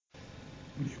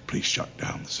You please shut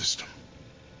down the system.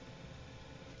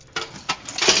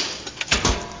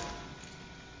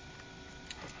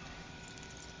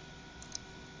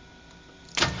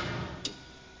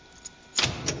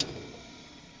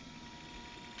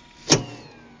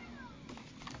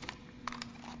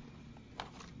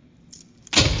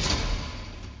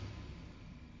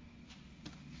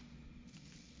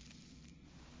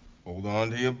 Hold on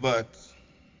to your butts.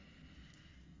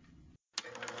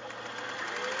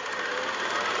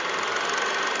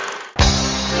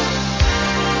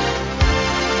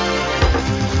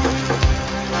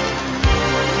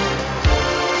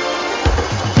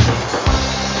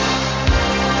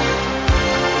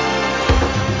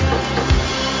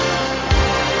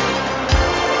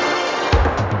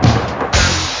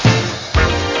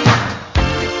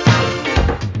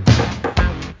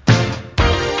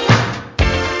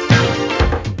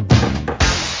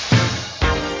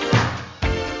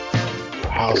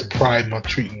 How's Pride Month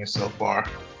treating you so far?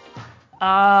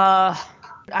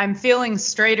 I'm feeling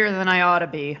straighter than I ought to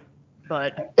be,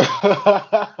 but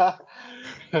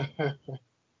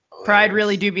Pride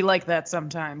really do be like that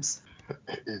sometimes.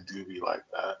 It do be like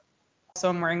that. So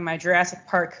I'm wearing my Jurassic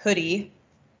Park hoodie,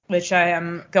 which I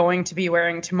am going to be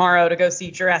wearing tomorrow to go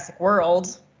see Jurassic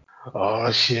World.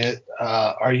 Oh shit!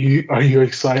 Are you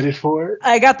excited for it?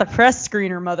 I got the press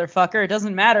screener, motherfucker. It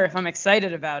doesn't matter if I'm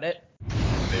excited about it.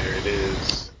 There it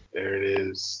is. There it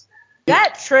is.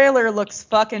 That trailer looks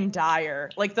fucking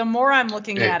dire. Like, the more I'm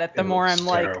looking at it, the more looks I'm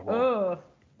terrible. like, ugh.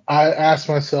 I asked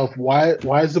myself, why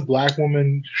is the black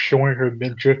woman showing her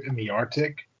midriff in the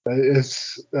Arctic?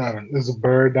 It's a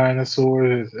bird dinosaur.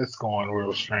 It's going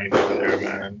real strange over there,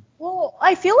 man. Well,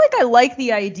 I feel like I like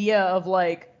the idea of,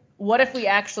 like, what if we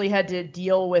actually had to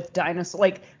deal with dinosaurs?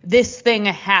 Like, this thing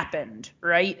happened,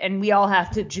 right? And we all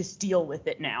have to just deal with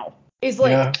it now. Is,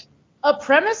 like, a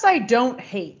premise I don't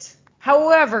hate.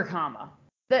 However,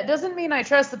 that doesn't mean I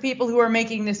trust the people who are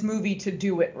making this movie to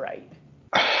do it right.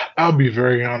 I'll be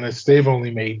very honest. They've only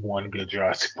made one good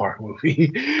Jurassic Park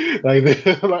movie. like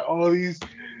all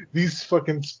these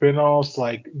fucking spin-offs,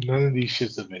 like none of these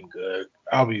shits have been good.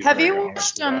 I'll be Have very you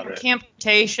honest watched about it. Camp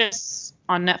Cretaceous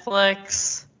on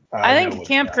Netflix? I I know think it's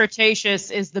Camp not. Cretaceous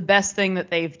is the best thing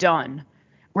that they've done,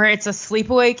 where it's a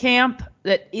sleepaway camp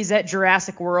that is at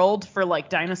Jurassic World for, like,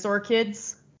 dinosaur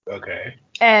kids. Okay.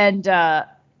 And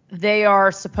they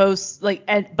are supposed, like,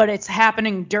 but it's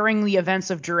happening during the events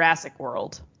of Jurassic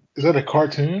World. Is that a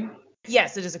cartoon?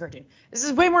 Yes, it is a cartoon. This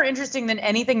is way more interesting than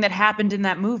anything that happened in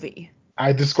that movie.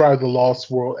 I describe The Lost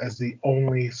World as the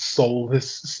only soulless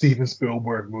Steven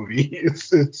Spielberg movie.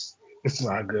 It's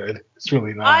not good. It's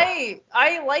really not. I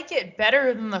like it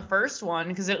better than the first one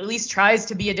because it at least tries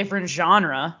to be a different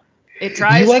genre. It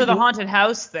tries for the haunted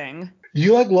house thing.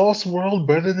 You like Lost World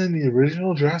better than the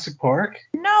original Jurassic Park?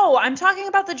 No, I'm talking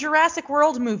about the Jurassic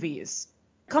World movies.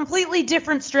 Completely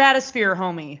different stratosphere,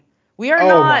 homie. We are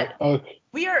not. Okay.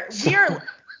 We are.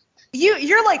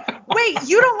 You're like, wait,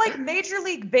 you don't like Major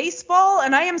League Baseball?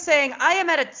 And I am saying I am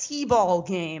at a T-ball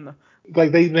game.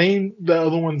 Like, they named the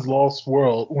other one's Lost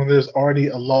World when there's already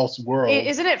a Lost World.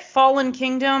 Isn't it Fallen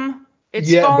Kingdom?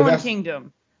 It's Fallen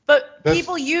Kingdom. But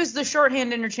people use the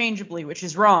shorthand interchangeably, which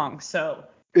is wrong, so.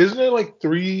 Isn't there like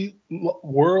 3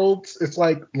 worlds? It's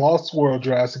like Lost World,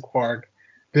 Jurassic Park,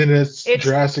 then it's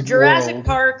Jurassic World.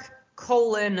 Park,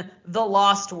 the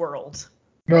Lost World.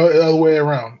 No, the other way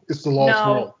around. It's the Lost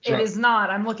World. No, it is not.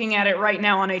 I'm looking at it right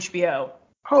now on HBO.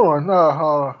 Hold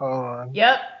on.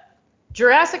 Yep.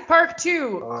 Jurassic Park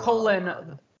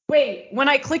 2, Wait, when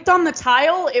I clicked on the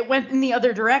tile, it went in the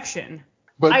other direction.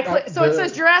 It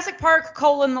says Jurassic Park, the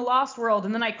Lost World,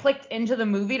 and then I clicked into the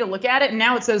movie to look at it, and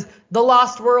now it says The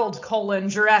Lost World,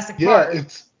 Jurassic Park. Yeah,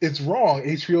 it's wrong.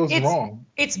 HBO's wrong.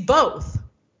 It's both.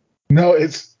 No,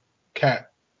 it's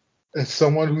Cat. As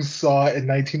someone who saw it in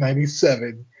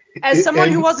 1997. As someone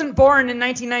who wasn't born in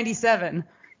 1997.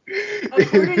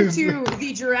 According to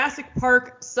the Jurassic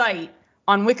Park site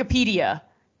on Wikipedia,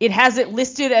 it has it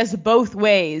listed as both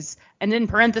ways, and in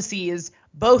parentheses,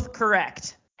 both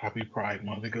correct. Happy Pride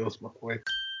Month. It goes both ways.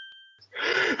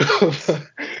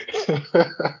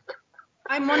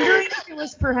 I'm wondering if it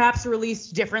was perhaps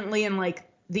released differently in, like,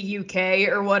 the UK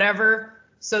or whatever,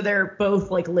 so they're both,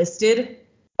 like, listed.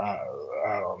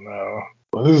 I don't know.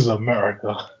 Well, this is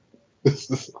America.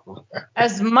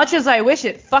 As much as I wish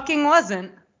it fucking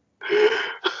wasn't.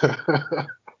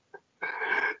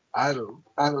 I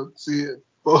don't see it.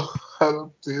 I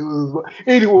don't see it.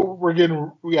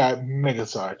 Anyway, we got mega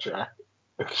sidetracked.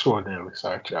 Extraordinarily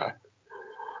sidetracked.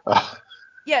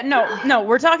 Yeah, no,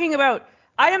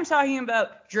 I am talking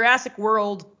about Jurassic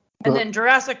World, and then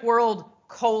Jurassic World,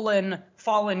 Fallen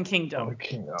Kingdom. Fallen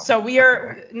Kingdom. So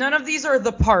none of these are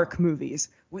the park movies.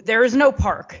 There is no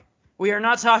park. We are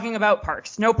not talking about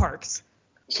parks. No parks.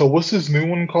 So what's this new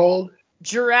one called?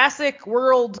 Jurassic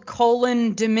World: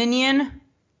 Dominion,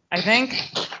 I think.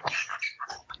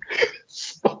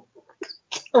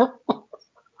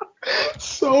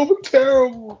 So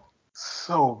terrible.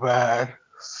 So bad.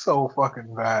 So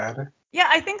fucking bad. Yeah,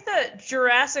 I think that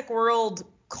Jurassic World: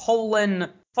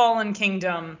 Fallen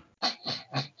Kingdom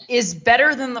is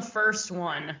better than the first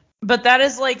one. But that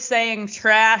is like saying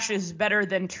trash is better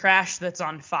than trash that's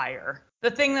on fire. The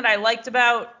thing that I liked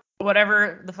about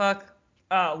whatever the fuck,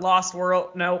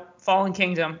 Fallen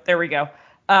Kingdom, there we go,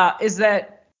 is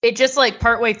that it just like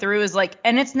partway through is like,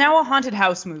 and it's now a haunted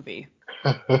house movie.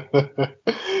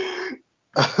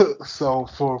 So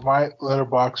for my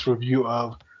Letterboxd review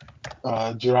of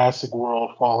Jurassic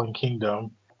World Fallen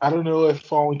Kingdom, I don't know if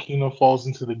Fallen Kingdom falls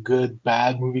into the good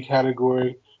bad movie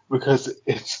category because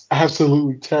it's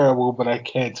absolutely terrible, but I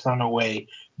can't turn away.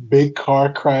 Big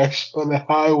car crash on the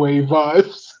highway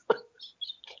vibes.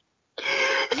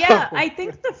 Yeah, I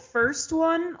think the first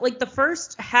one, like the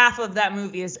first half of that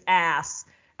movie is ass.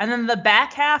 And then the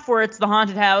back half where it's the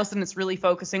haunted house and it's really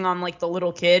focusing on like the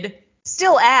little kid,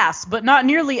 still ass, but not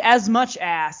nearly as much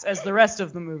ass as the rest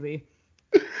of the movie.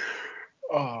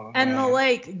 Oh, and man. the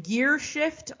like gear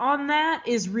shift on that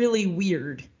is really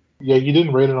weird. Yeah, you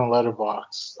didn't rate it on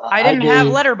Letterboxd. I didn't have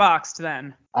Letterboxd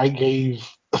then. I gave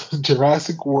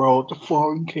Jurassic World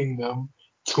Fallen Kingdom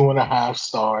 2.5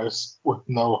 stars with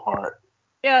no heart.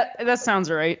 Yeah, that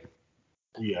sounds right.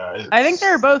 Yeah, I think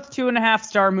they're both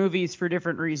 2.5-star movies for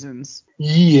different reasons.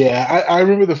 Yeah, I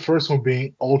remember the first one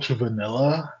being ultra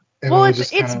vanilla, and Well, it was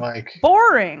just kind of like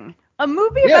boring. A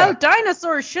movie about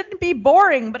dinosaurs shouldn't be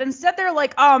boring, but instead they're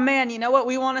like, oh man, you know what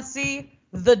we want to see?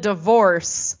 The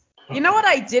divorce. You know what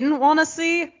I didn't want to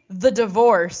see? The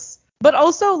divorce. But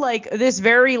also like this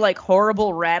very like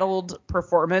horrible rattled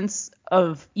performance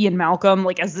of Ian Malcolm,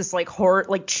 like as this like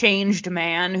changed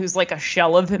man who's like a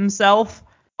shell of himself.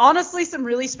 Honestly, some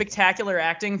really spectacular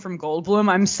acting from Goldblum.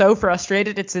 I'm so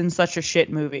frustrated it's in such a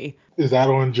shit movie. Is that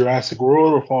on Jurassic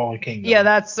World or Fallen Kingdom? Yeah,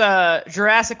 that's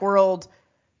Jurassic World,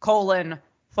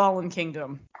 Fallen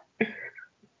Kingdom.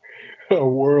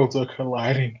 Worlds are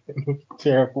colliding in a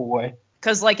terrible way.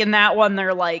 Because, like, in that one,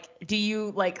 they're like, do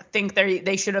you, like, think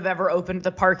they should have ever opened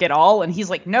the park at all? And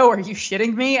he's like, no, are you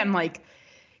shitting me? And, like,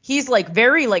 he's, like,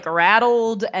 very, like,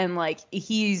 rattled. And, like,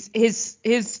 his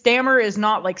stammer is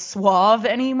not, like, suave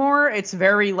anymore. It's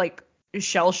very, like,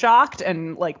 shell-shocked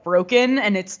and, like, broken.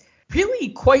 And it's really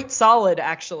quite solid,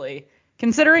 actually.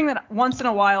 Considering that once in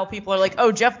a while people are like,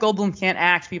 oh, Jeff Goldblum can't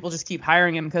act. People just keep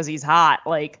hiring him because he's hot.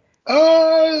 Like,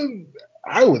 I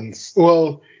wouldn't.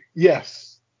 Well, yes.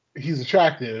 He's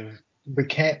attractive, but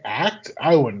can't act.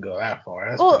 I wouldn't go that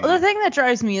far. The thing that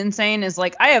drives me insane is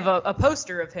like I have a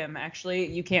poster of him. Actually,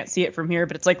 you can't see it from here,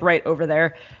 but it's like right over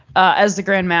there. As the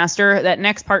Grand Master, that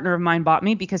next partner of mine bought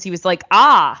me because he was like,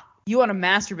 you want to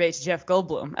masturbate to Jeff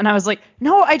Goldblum, and I was like,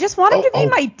 no, I just want him to be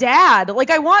my dad. Like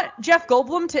I want Jeff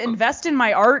Goldblum to invest in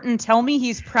my art and tell me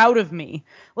he's proud of me.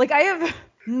 Like I have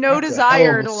no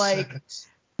desire to like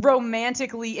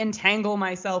romantically entangle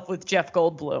myself with Jeff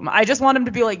Goldblum. I just want him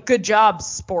to be like, good job,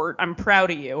 sport. I'm proud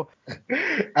of you.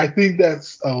 I think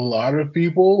that's a lot of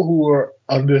people who are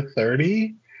under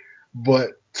 30,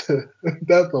 but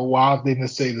that's a wild thing to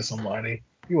say to somebody.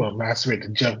 You want to masturbate to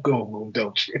Jeff Goldblum,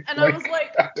 don't you? And like, I was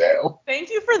like, goddamn.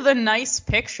 Thank you for the nice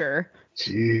picture.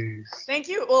 Jeez. Thank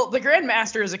you. Well, the Grand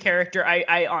Master is a character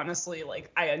I honestly,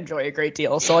 like, I enjoy a great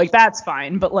deal. So, like, that's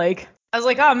fine. But, like, I was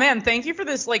like, oh, man, thank you for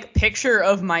this, like, picture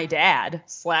of my dad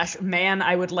 / man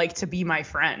I would like to be my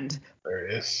friend. There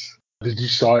it is. Did you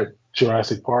start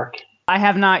Jurassic Park? I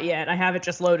have not yet. I have it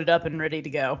just loaded up and ready to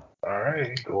go. All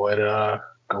right. Go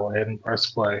ahead and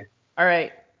press play. All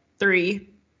right. 3,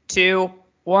 2,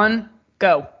 1,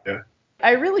 go. Yeah.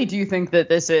 I really do think that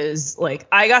this is, like,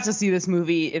 I got to see this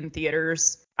movie in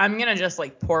theaters. I'm going to just,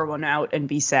 like, pour one out and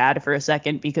be sad for a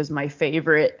second because my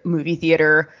favorite movie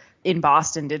theater in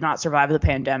Boston did not survive the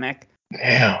pandemic.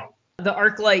 Damn. The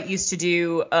ArcLight used to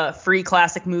do a free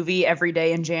classic movie every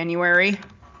day in February.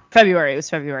 It was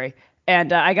February.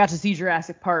 And I got to see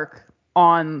Jurassic Park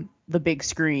on the big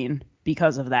screen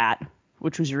because of that,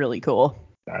 which was really cool.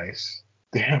 Nice.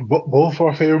 Damn, both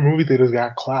our favorite movie theaters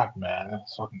got clapped, man.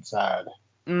 That's fucking sad.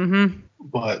 Mm-hmm.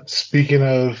 But speaking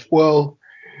of, well,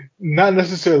 not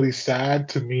necessarily sad.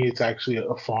 To me, it's actually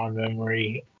a fond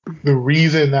memory. The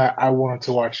reason that I wanted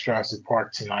to watch Jurassic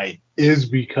Park tonight is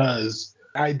because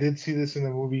I did see this in the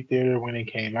movie theater when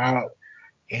it came out.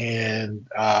 And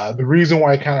the reason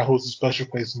why it kind of holds a special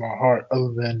place in my heart,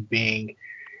 other than being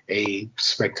a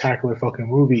spectacular fucking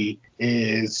movie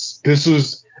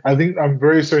I think I'm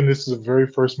very certain this is the very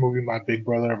first movie my big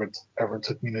brother ever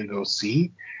took me to go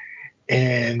see.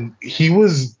 And he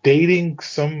was dating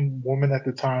some woman at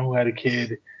the time who had a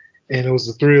kid, and it was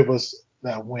the three of us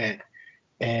that went.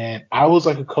 And I was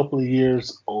like a couple of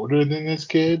years older than this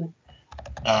kid.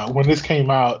 When this came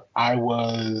out, I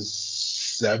was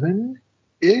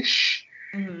 7-ish,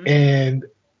 and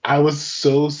I was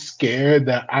so scared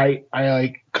that I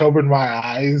like covered my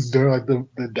eyes during like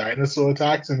the dinosaur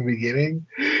attacks in the beginning.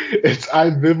 I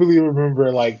vividly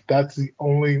remember like that's the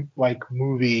only like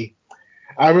movie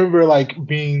I remember like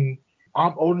being.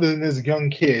 I'm older than this young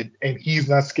kid, and he's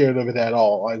not scared of it at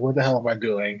all. Like, what the hell am I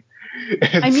doing?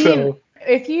 And I mean,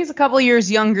 if he's a couple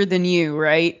years younger than you,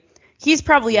 right? He's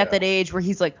probably at that age where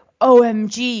he's like,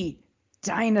 OMG,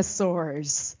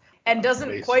 dinosaurs. And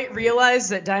doesn't quite realize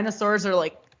that dinosaurs are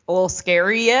like a little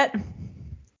scary yet.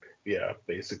 Yeah,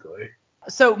 basically.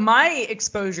 So my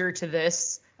exposure to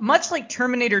this, much like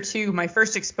Terminator 2, my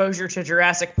first exposure to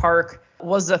Jurassic Park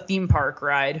was a theme park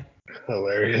ride.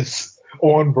 Hilarious.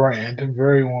 On brand.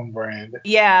 Very on brand.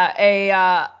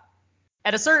 Yeah,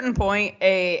 at a certain point,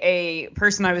 a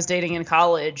person I was dating in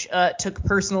college took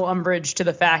personal umbrage to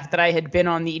the fact that I had been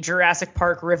on the Jurassic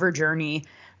Park river journey,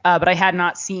 but I had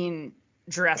not seen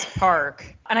Jurassic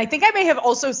Park. And I think I may have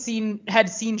also seen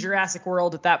Jurassic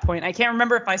World at that point. I can't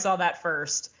remember if I saw that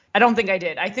first. I don't think I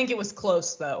did. I think it was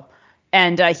close, though.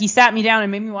 And he sat me down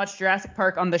and made me watch Jurassic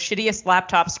Park on the shittiest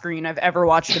laptop screen I've ever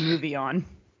watched a movie on.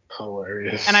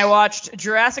 Hilarious. And I watched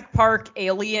Jurassic Park,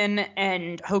 Alien,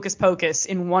 and Hocus Pocus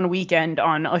in one weekend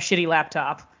on a shitty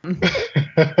laptop. And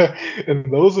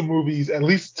those are movies, at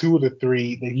least 2 of the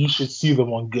 3, that you should see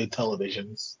them on good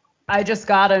televisions. I just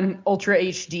got an Ultra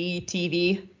HD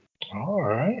TV. All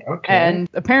right. Okay. And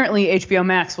apparently HBO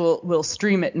Max will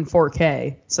stream it in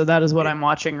 4K. So that is what I'm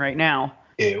watching right now.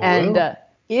 It will.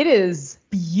 It is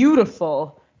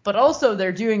beautiful. But also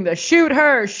they're doing the shoot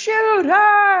her.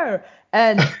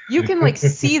 And you can like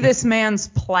see this man's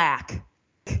plaque.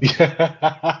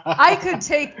 I could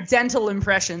take dental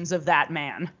impressions of that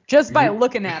man just by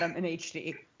looking at him in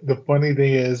HD. The funny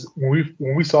thing is, when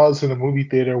we saw this in the movie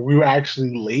theater, we were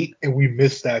actually late and we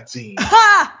missed that scene.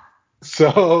 Ha!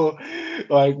 So,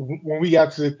 like, when we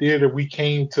got to the theater, we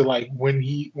came to like when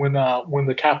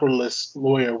the capitalist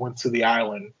lawyer went to the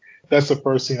island. That's the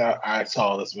first scene I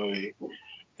saw this movie.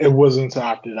 It wasn't until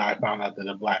after that I found out that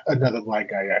another black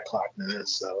guy got clocked in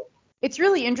this. So it's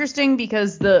really interesting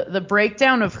because the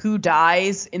breakdown of who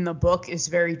dies in the book is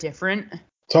very different.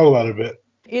 Talk about it a bit.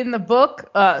 In the book,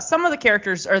 some of the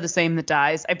characters are the same that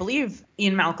dies. I believe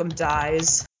Ian Malcolm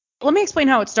dies. Let me explain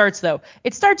how it starts, though.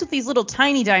 It starts with these little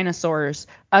tiny dinosaurs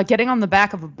getting on the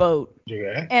back of a boat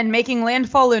and making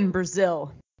landfall in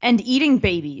Brazil and eating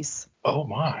babies. Oh,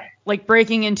 my. Like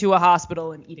breaking into a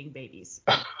hospital and eating babies.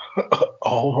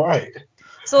 All right.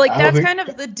 So, like, that's kind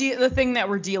of the thing that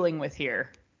we're dealing with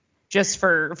here. Just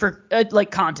for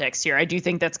like context here, I do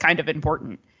think that's kind of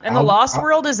important. And The Lost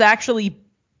World is actually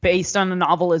based on a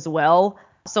novel as well.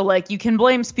 So, like, you can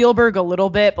blame Spielberg a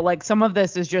little bit, but, like, some of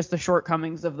this is just the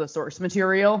shortcomings of the source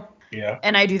material. Yeah.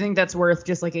 And I do think that's worth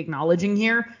just, like, acknowledging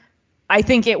here. I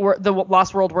think The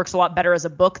Lost World works a lot better as a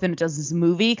book than it does as a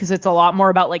movie, because it's a lot more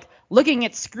about, like, looking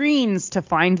at screens to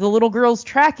find the little girl's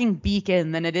tracking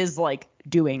beacon than it is, like,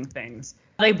 doing things.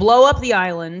 They blow up the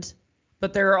island,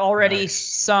 but there are already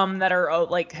some that are,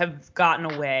 like, have gotten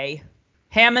away.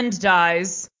 Hammond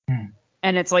dies,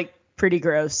 and it's, like, pretty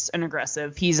gross and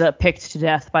aggressive. He's picked to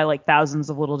death by like thousands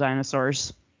of little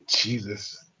dinosaurs.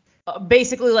 Jesus.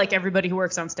 Basically, like everybody who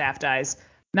works on staff dies.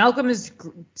 Malcolm is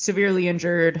severely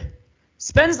injured.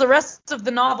 Spends the rest of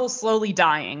the novel slowly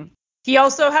dying. He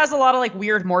also has a lot of like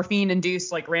weird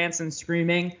morphine-induced like rants and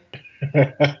screaming.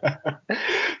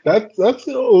 That's a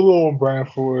little on brand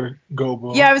for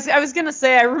Gobo. Yeah, I was gonna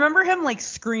say I remember him like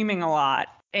screaming a lot.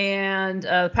 And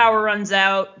power runs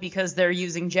out because they're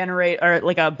using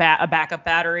a backup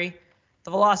battery.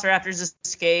 The Velociraptors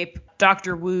escape.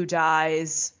 Dr. Wu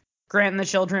dies. Grant and the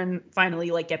children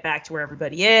finally like get back to where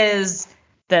everybody is.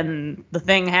 Then the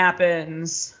thing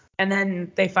happens, and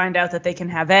then they find out that they can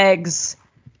have eggs.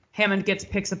 Hammond gets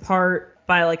picked apart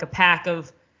by like a pack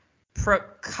of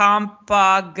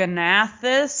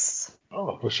Procompognathus.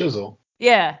 Oh, for shizzle.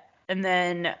 Yeah. And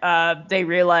then they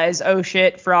realize, oh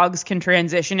shit, frogs can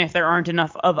transition if there aren't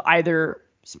enough of either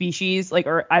species, like,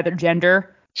 or either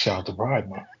gender. Shout out to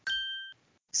Bride, man.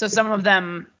 So some of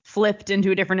them flipped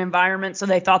into a different environment, so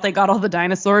they thought they got all the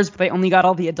dinosaurs, but they only got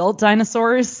all the adult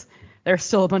dinosaurs. There's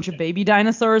still a bunch of baby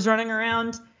dinosaurs running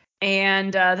around.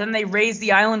 And then they raise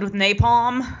the island with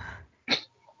napalm.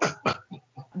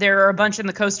 There are a bunch in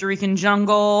the Costa Rican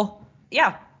jungle.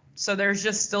 Yeah. So there's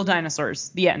just still dinosaurs.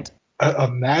 The end.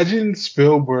 Imagine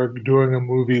Spielberg doing a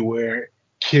movie where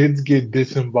kids get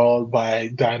disemboweled by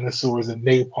dinosaurs and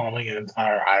napalming an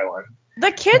entire island.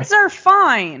 The kids are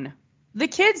fine. The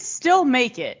kids still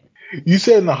make it. You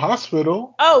said in the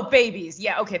hospital. Oh, babies.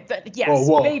 Yeah, okay. Yes,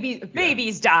 well,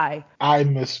 babies die. I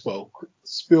misspoke.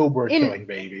 Spielberg killing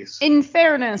babies. In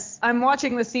fairness, I'm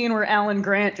watching the scene where Alan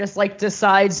Grant just, like,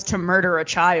 decides to murder a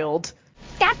child.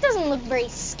 That doesn't look very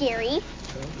scary.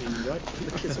 The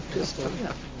kid's a pistol.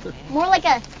 More like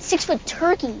a 6-foot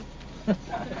turkey. A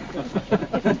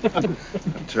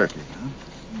turkey, huh?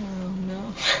 Oh,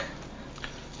 no.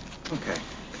 Okay.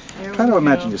 Try to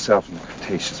imagine yourself in the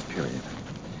Cretaceous period.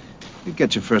 You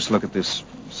get your first look at this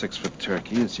 6-foot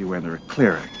turkey as you enter a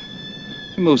clearing.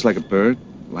 He moves like a bird,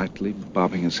 lightly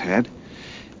bobbing his head.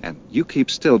 And you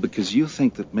keep still because you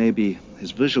think that maybe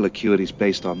his visual acuity is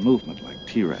based on movement, like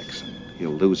T-Rex, and he'll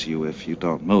lose you if you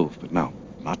don't move. But no,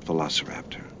 not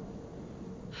Velociraptor.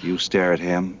 You stare at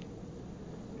him,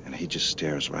 and he just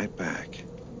stares right back.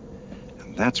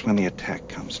 And that's when the attack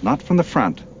comes, not from the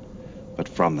front, but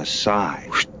from the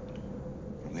side.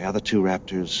 From the other two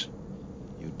raptors,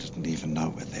 you didn't even know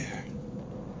were there.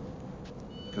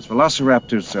 Because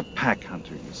Velociraptor's a pack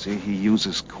hunter, you see. He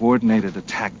uses coordinated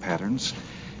attack patterns,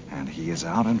 and he is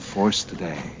out in force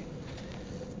today.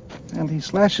 And he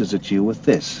slashes at you with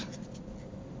this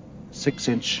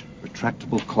 6-inch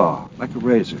retractable claw, like a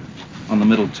razor, on the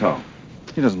middle toe.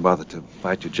 He doesn't bother to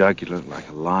bite your jugular like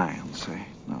a lion, say.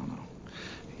 No.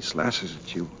 He slashes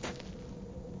at you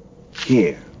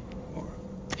here, or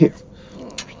here.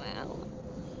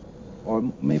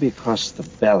 Or maybe across the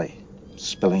belly,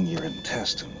 spilling your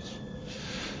intestines.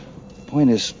 The point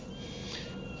is,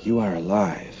 you are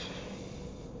alive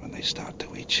when they start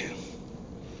to eat you.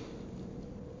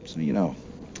 So,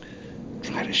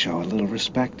 try to show a little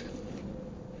respect.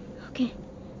 Okay.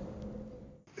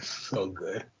 So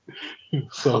good.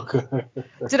 So good.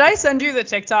 Did I send you the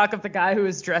TikTok of the guy who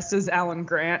was dressed as Alan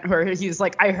Grant, where he's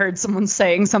like, I heard someone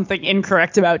saying something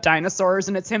incorrect about dinosaurs,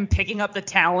 and it's him picking up the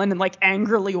talon and, like,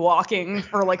 angrily walking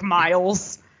for, like,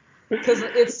 miles? Because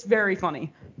it's very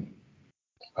funny.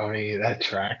 I mean, that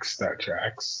tracks.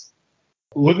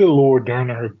 Look at Laura Dern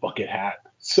in her bucket hat.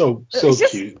 So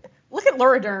cute. Look at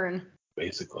Laura Dern.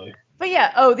 Basically. But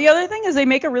yeah, the other thing is they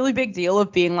make a really big deal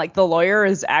of being, like, the lawyer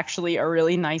is actually a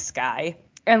really nice guy.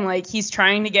 And, like, he's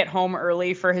trying to get home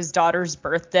early for his daughter's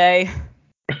birthday.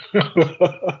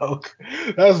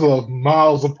 That's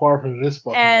miles apart from this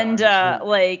fucking And, guy.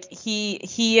 like,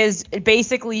 he is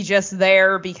basically just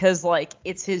there because, like,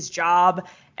 it's his job.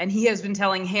 And he has been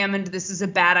telling Hammond this is a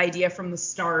bad idea from the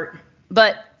start.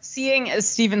 But seeing as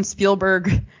Steven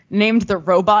Spielberg named the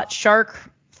robot shark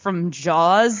from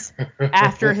Jaws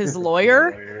after his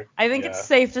lawyer, I think it's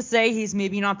safe to say he's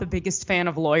maybe not the biggest fan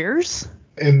of lawyers.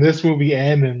 In this movie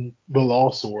and in The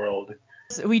Lost World.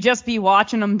 We just be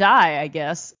watching him die, I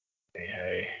guess.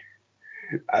 Hey.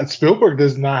 Spielberg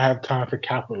does not have time for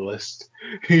capitalists.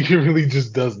 He really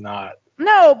just does not.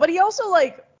 No, but he also,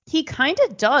 like, he kind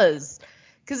of does.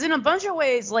 Because in a bunch of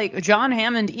ways, like, John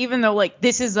Hammond, even though, like,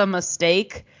 this is a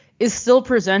mistake, is still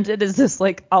presented as this,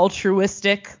 like,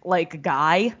 altruistic, like,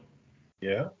 guy.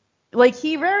 Yeah. Like,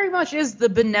 he very much is the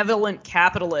benevolent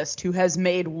capitalist who has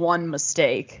made one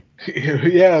mistake.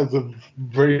 Yeah, it's a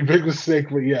very big mistake,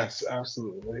 but yes,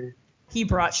 absolutely. He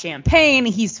brought champagne.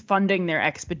 He's funding their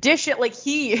expedition. Like,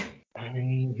 he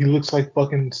looks like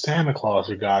fucking Santa Claus,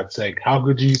 for God's sake. How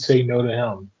could you say no to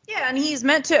him? Yeah, and he's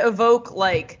meant to evoke,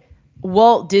 like,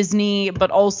 Walt Disney, but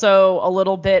also a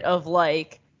little bit of,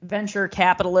 like, venture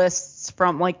capitalists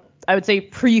from, like, I would say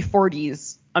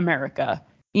pre-40s America.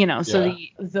 So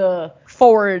the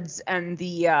Fords and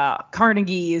the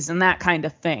Carnegies and that kind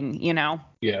of thing,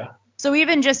 Yeah. So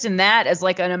even just in that as,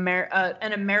 like, an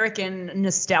American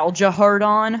nostalgia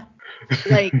hard-on,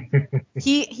 like,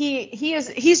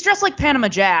 he's dressed like Panama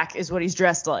Jack is what he's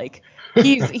dressed like.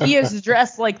 He is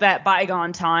dressed like that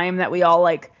bygone time that we all,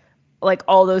 like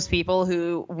all those people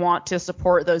who want to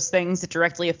support those things that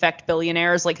directly affect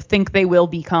billionaires, like, think they will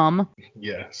become.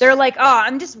 Yes. They're like,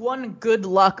 I'm just one good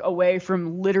luck away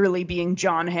from literally being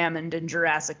John Hammond in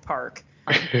Jurassic Park.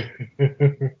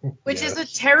 Which is a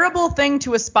terrible thing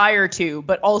to aspire to,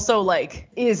 but also, like,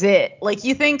 is it? Like,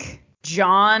 you think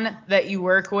John that you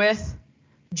work with,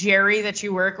 Jerry that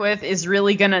you work with, is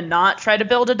really gonna not try to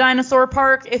build a dinosaur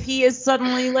park if he is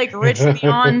suddenly, like, rich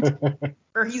beyond...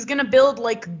 Or he's gonna build,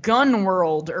 like, Gun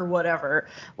World or whatever.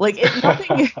 Like,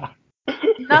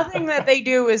 nothing that they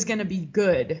do is gonna be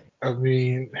good. I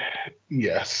mean,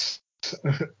 yes,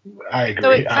 I agree.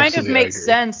 So it kind of makes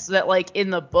sense that, like, in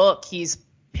the book he's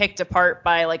picked apart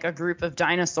by like a group of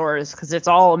dinosaurs, because it's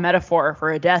all a metaphor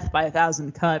for a death by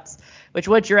 1,000 cuts, which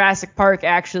what Jurassic Park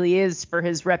actually is for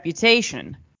his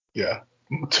reputation. Yeah.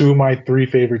 2 of my 3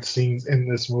 favorite scenes in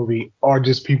this movie are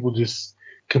just people just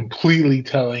completely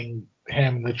telling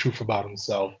him the truth about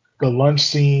himself. The lunch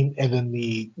scene and then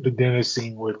the dinner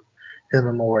scene with him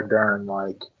and Laura Dern,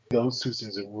 like those 2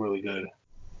 scenes are really good.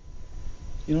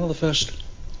 You know, the first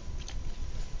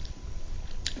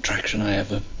attraction I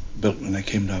ever built when I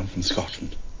came down from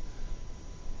Scotland,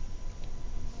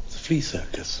 it's a flea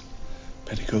circus,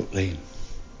 Petticoat Lane.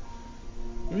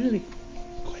 Really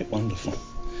quite wonderful.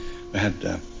 We had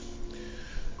a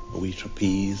wee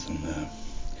trapeze and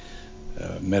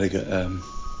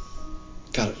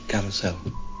carousel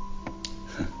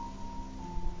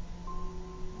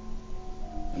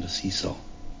and a seesaw.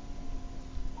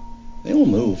 They all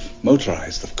move,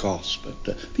 motorized, of course,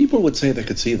 but people would say they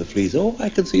could see the fleas. Oh, I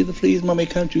can see the fleas, Mummy,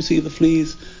 can't you see the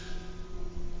fleas?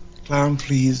 Clown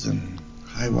fleas and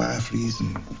high wire fleas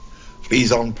and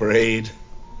fleas on parade.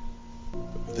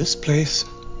 But with this place,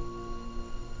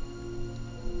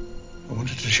 I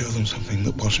wanted to show them something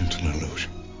that wasn't an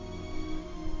illusion.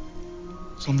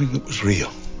 Something that was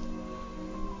real.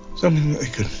 Something that they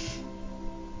could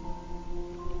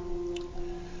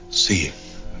see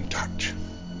and touch.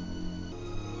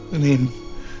 The name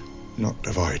not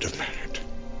devoid of merit.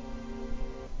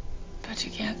 But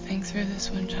you can't think through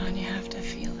this one, John. You have to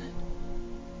feel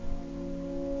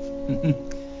it.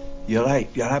 You're right.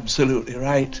 You're absolutely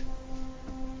right.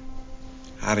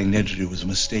 Hiring Nedry was a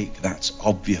mistake. That's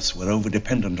obvious. We're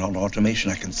over-dependent on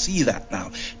automation. I can see that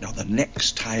now. Now, the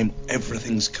next time,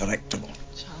 everything's correctable.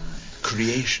 John.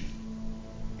 Creation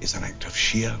is an act of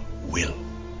sheer will.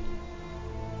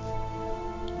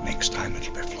 Next time,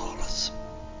 it'll be flawless.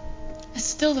 It's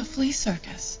still the flea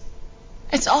circus.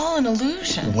 It's all an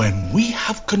illusion. When we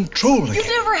have control again. You've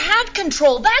never had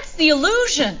control. That's the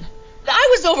illusion. I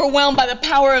was overwhelmed by the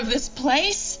power of this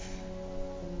place.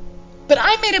 But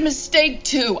I made a mistake,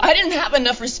 too. I didn't have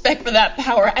enough respect for that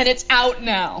power, and it's out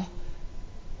now.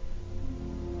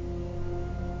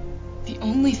 The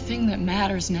only thing that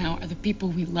matters now are the people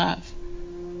we love.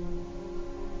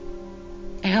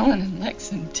 Alan and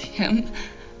Lex and Tim.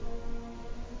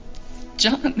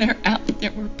 John, they're out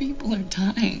there where people are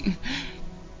dying.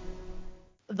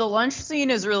 The lunch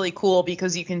scene is really cool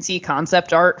because you can see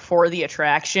concept art for the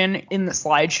attraction in the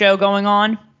slideshow going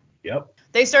on. Yep.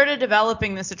 They started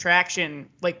developing this attraction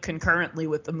like concurrently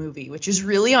with the movie, which is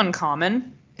really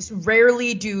uncommon.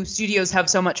 Rarely do studios have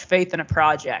so much faith in a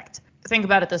project. Think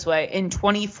about it this way. In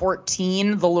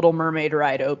 2014, The Little Mermaid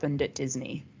ride opened at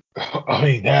Disney. I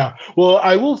mean, yeah. Well,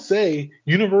 I will say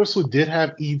Universal did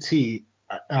have E.T.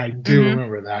 I do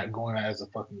remember that going as a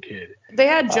fucking kid. They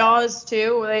had Jaws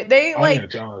too. They like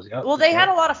Jaws, yep. Well, they had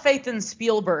a lot of faith in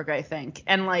Spielberg, I think.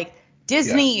 And like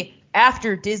Disney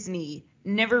after Disney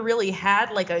never really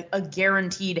had like a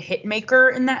guaranteed hit maker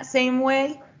in that same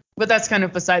way. But that's kind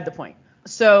of beside the point.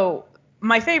 So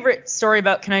my favorite story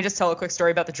about, can I just tell a quick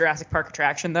story about the Jurassic Park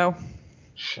attraction though?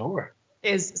 Sure.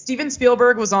 Is Steven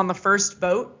Spielberg was on the first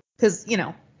boat because, you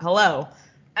know, hello.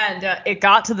 And it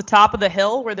got to the top of the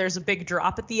hill where there's a big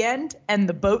drop at the end, and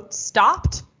the boat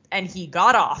stopped, and he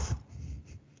got off.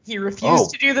 He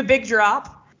refused to do the big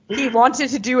drop. He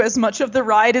wanted to do as much of the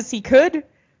ride as he could,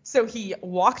 so he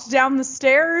walked down the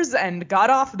stairs and got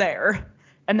off there.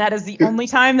 And that is the only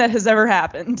time that has ever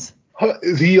happened.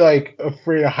 Is he like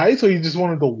afraid of heights, or he just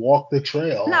wanted to walk the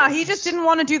trail? No, he just didn't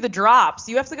want to do the drops.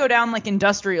 You have to go down like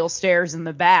industrial stairs in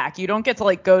the back. You don't get to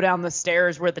like go down the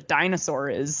stairs where the dinosaur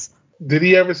is. Did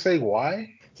he ever say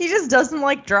why? He just doesn't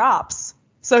like drops.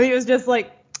 So he was just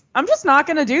like, I'm just not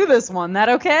going to do this one. That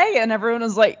okay? And everyone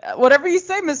was like, whatever you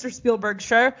say, Mr. Spielberg,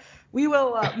 sure. We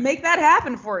will make that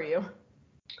happen for you.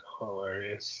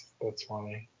 Hilarious. That's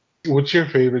funny. What's your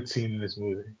favorite scene in this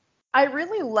movie? I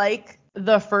really like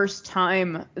the first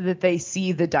time that they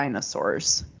see the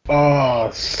dinosaurs.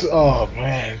 Oh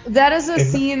man. That is a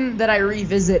scene that I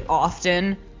revisit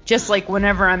often. Just like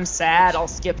whenever I'm sad, I'll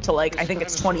skip to like, I think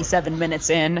it's 27 minutes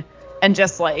in and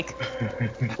just like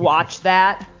watch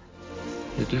that.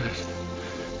 You did.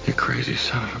 You crazy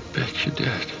son of a bitch, you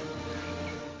did.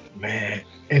 Man,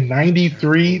 in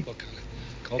 93,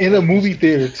 in a movie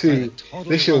theater too,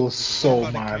 this shit was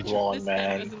so mind-blowing,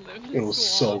 man. It was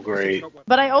so great.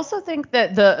 But I also think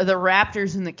that the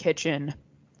raptors in the kitchen,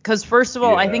 because first of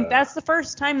all, I think that's the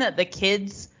first time that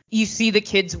you see the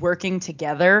kids working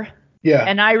together. Yeah.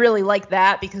 And I really like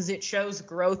that because it shows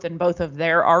growth in both of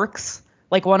their arcs.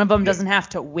 Like one of them doesn't have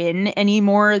to win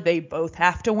anymore. They both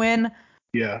have to win.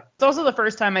 Yeah. It's also the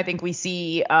first time I think we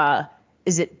see,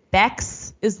 is it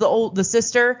Bex is the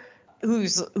sister?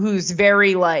 who's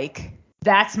very like,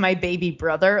 that's my baby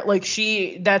brother. Like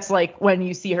that's like when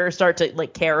you see her start to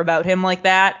like care about him like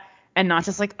that, and not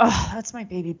just like, oh, that's my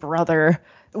baby brother.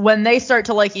 When they start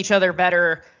to like each other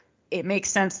better, it makes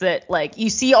sense that like you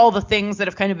see all the things that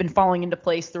have kind of been falling into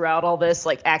place throughout all this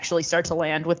like actually start to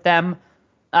land with them,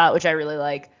 which I really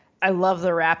like. I love the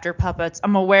raptor puppets.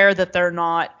 I'm aware that they're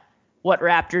not what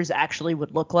raptors actually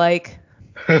would look like.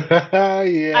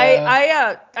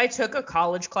 Yeah. I took a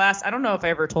college class. I don't know if I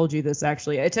ever told you this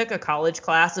actually. I took a college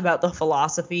class about the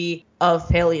philosophy of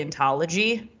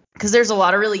paleontology because there's a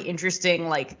lot of really interesting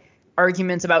like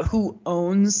arguments about who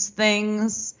owns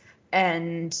things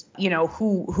and, you know,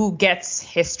 who gets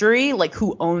history, like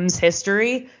who owns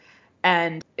history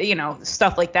and, you know,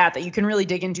 stuff like that you can really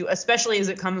dig into, especially as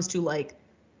it comes to like,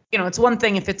 you know, it's one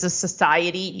thing if it's a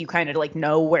society, you kind of like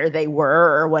know where they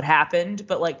were or what happened,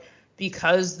 but like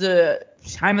because the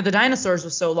time of the dinosaurs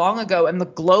was so long ago and the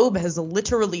globe has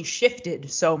literally shifted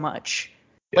so much,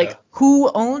 like who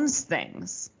owns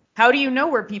things? How do you know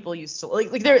where people used to like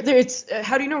it's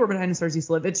how do you know where dinosaurs used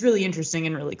to live? It's really interesting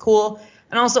and really cool.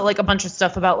 And also like a bunch of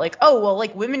stuff about like, oh, well,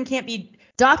 like women can't be.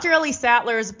 Dr. Ellie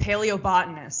Sattler is a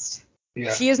paleobotanist.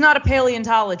 Yeah. She is not a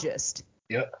paleontologist.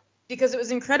 Yep. Because it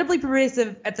was incredibly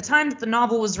pervasive at the time that the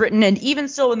novel was written, and even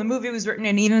still when the movie was written,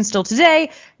 and even still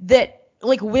today, that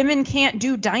like women can't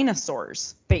do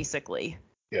dinosaurs, basically.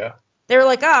 Yeah. They're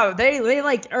like, oh, they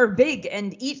like are big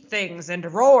and eat things and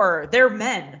roar. They're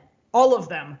men. All of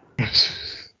them.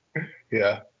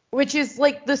 Yeah. Which is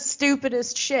like the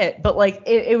stupidest shit, but like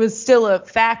it was still a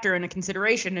factor and a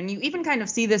consideration. And you even kind of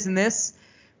see this in this,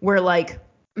 where like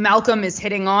Malcolm is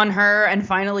hitting on her, and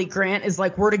finally Grant is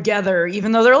like, we're together,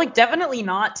 even though they're like definitely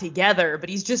not together, but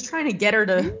he's just trying to get her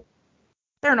to.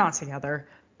 They're not together.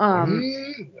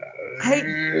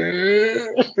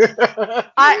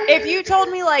 If you told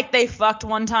me like they fucked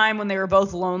one time when they were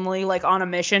both lonely, like on a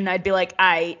mission, I'd be like,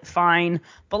 fine.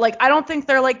 But like, I don't think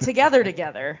they're like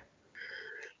together.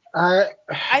 I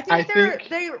think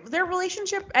their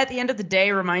relationship at the end of the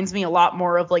day reminds me a lot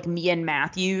more of like me and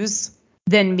Matthews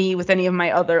than me with any of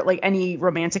my other like any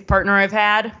romantic partner I've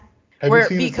had. Have you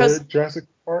seen the third Jurassic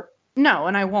Park? No,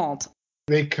 and I won't.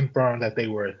 They confirmed that they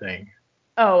were a thing.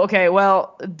 Oh, okay.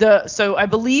 Well, so I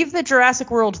believe that Jurassic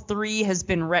World 3 has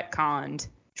been retconned.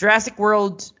 Jurassic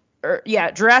Park 3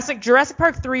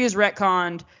 is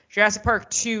retconned. Jurassic Park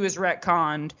 2 is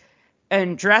retconned.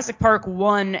 And Jurassic Park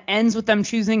 1 ends with them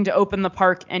choosing to open the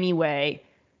park anyway,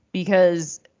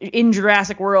 because in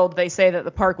Jurassic World they say that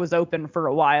the park was open for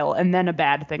a while and then a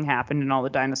bad thing happened and all the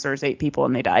dinosaurs ate people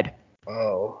and they died.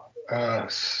 Oh,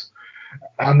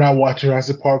 I'm not watching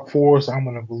Jurassic Park 4, so I'm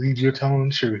going to believe you're telling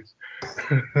the truth.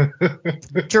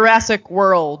 Jurassic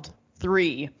World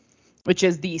 3, which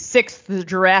is the 6th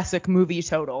Jurassic movie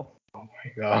total. Oh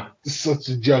my god, it's such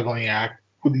a juggling act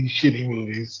with these shitty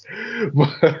movies.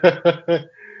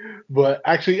 But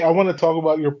actually, I want to talk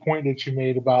about your point that you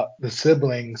made about the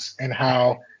siblings and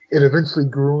how it eventually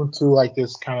grew into like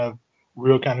this kind of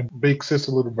real kind of big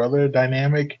sister little brother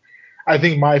dynamic. I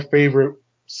think my favorite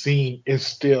scene is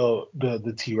still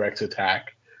the T-Rex attack.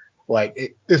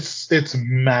 Like it's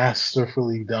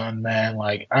masterfully done, man.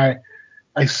 Like I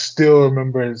still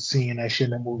remember seeing that shit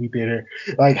in the movie theater.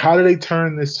 Like, how did they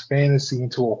turn this fantasy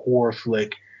into a horror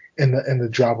flick in the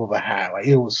drop of a hat? Like,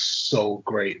 it was so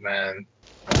great, man.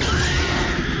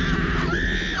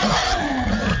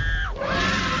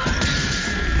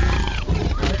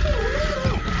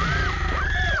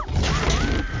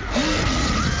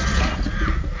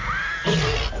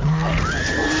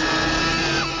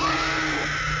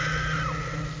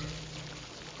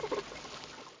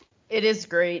 It is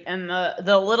great, and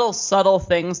the little subtle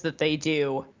things that they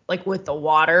do, like with the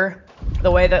water, the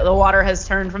way that the water has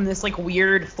turned from this like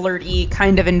weird, flirty,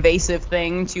 kind of invasive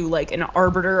thing to like an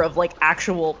arbiter of like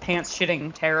actual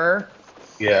pants-shitting terror.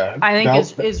 Yeah, I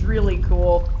think is really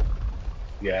cool.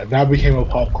 Yeah, that became a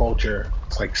pop culture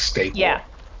like staple. Yeah.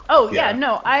 Oh yeah,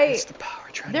 no,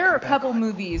 there are a couple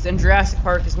movies, and Jurassic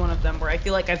Park is one of them, where I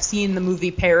feel like I've seen the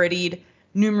movie parodied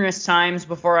numerous times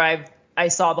before I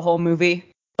saw the whole movie.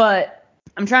 But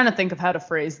I'm trying to think of how to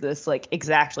phrase this like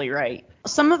exactly right.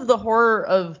 Some of the horror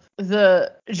of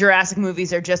the Jurassic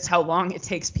movies are just how long it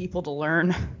takes people to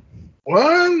learn.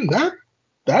 Well,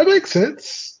 that makes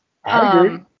sense. I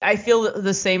agree. I feel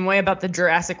the same way about the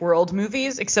Jurassic World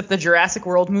movies, except the Jurassic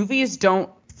World movies don't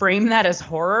frame that as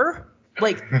horror.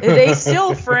 Like, they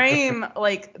still frame,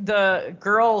 like, the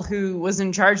girl who was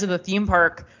in charge of the theme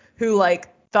park who, like,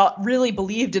 really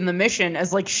believed in the mission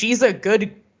as, like, she's a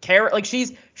good like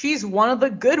she's one of the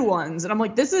good ones, and I'm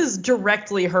like, this is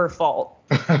directly her fault.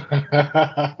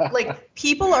 Like,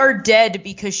 people are dead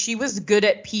because she was good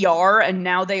at PR, and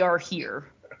now they are here.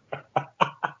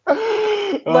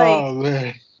 Like, oh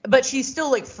man. But she's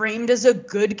still like framed as a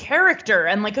good character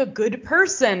and like a good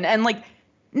person, and like,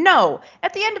 no,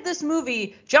 at the end of this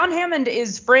movie, John Hammond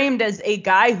is framed as a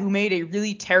guy who made a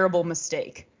really terrible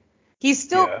mistake. He's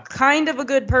still kind of a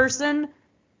good person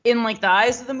in like the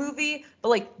eyes of the movie, but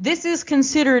like, this is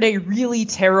considered a really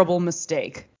terrible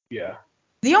mistake. Yeah.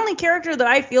 The only character that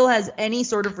I feel has any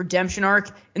sort of redemption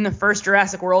arc in the first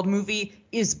Jurassic World movie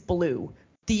is Blue,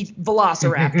 the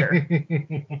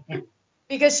Velociraptor.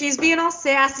 Because she's being all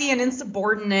sassy and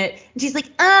insubordinate, and she's like,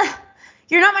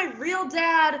 you're not my real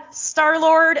dad,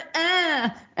 Star-Lord,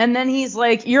 And then he's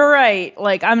like, you're right,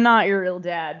 like, I'm not your real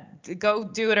dad. Go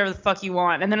do whatever the fuck you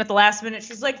want. And then at the last minute,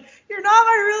 she's like, you're not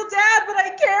my real dad, but I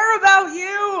care about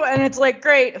you. And it's like,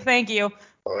 great, thank you.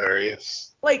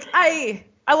 Hilarious. Like, I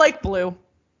like Blue.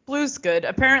 Blue's good.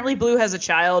 Apparently, Blue has a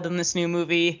child in this new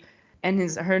movie, and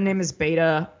her name is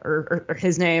Beta, or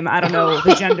his name. I don't know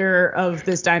the gender of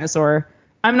this dinosaur.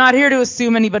 I'm not here to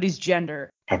assume anybody's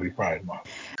gender. Happy Pride Month.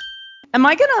 Am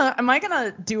I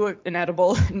gonna do an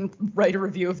edible and write a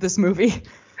review of this movie?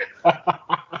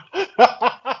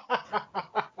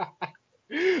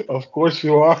 Of course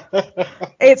you are.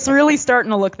 It's really starting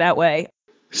to look that way.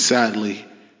 Sadly,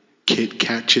 Kit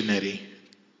Kat Chinetti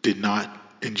did not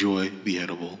enjoy the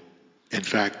edible. In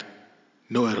fact,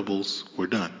 no edibles were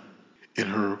done. In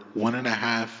her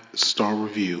 1.5-star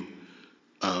review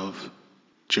of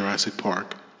Jurassic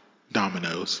Park,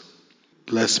 Dominoes,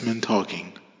 less men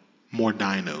talking, more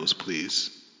dinos,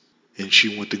 please. And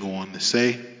she went to go on to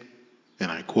say,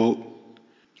 and I quote,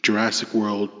 Jurassic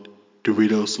World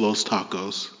Doritos Los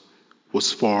Tacos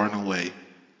was far and away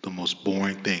the most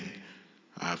boring thing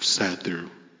I've sat through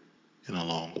in a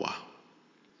long while.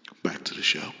 Back to the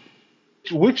show.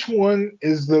 Which one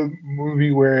is the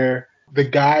movie where the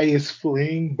guy is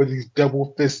fleeing, but he's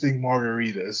double fisting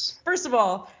margaritas? First of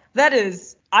all, that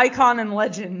is icon and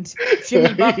legend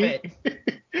Jimmy Buffett.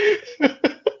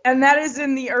 And that is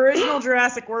in the original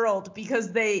Jurassic World, because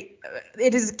it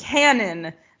is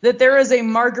canon that there is a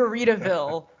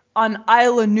Margaritaville on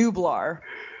Isla Nublar.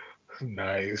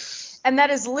 Nice. And that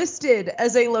is listed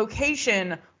as a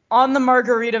location on the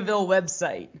Margaritaville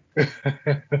website.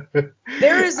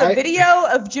 There is a video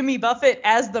of Jimmy Buffett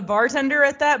as the bartender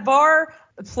at that bar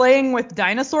playing with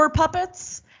dinosaur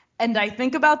puppets, and I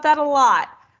think about that a lot.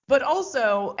 But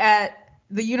also at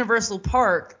the Universal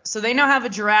Park, so they now have a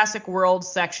Jurassic World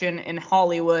section in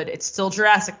Hollywood. It's still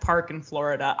Jurassic Park in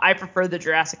Florida. I prefer the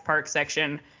Jurassic Park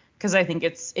section because I think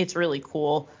it's really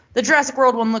cool. The Jurassic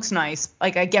World one looks nice.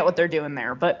 Like, I get what they're doing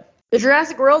there, but the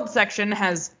Jurassic World section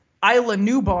has Isla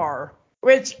Nublar,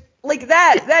 which, like,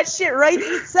 that shit writes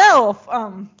itself.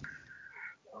 I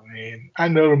mean, I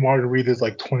know the margarita's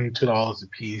like $22 a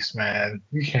piece, man.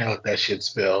 You can't let that shit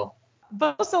spill.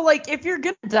 But also, like, if you're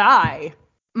gonna die,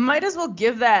 might as well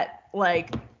give that,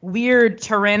 like, weird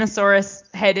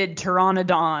Tyrannosaurus-headed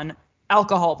pteranodon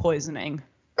alcohol poisoning.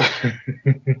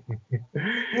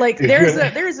 Like,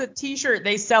 there's a t-shirt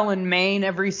they sell in Maine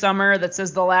every summer that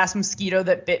says the last mosquito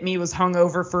that bit me was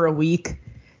hungover for a week.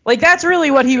 Like, that's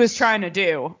really what he was trying to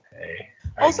do. Hey,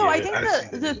 I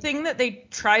think the thing that they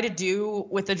try to do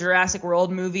with the Jurassic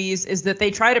World movies is that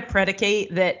they try to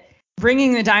predicate that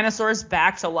bringing the dinosaurs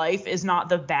back to life is not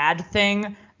the bad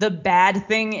thing. The bad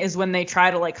thing is when they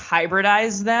try to, like,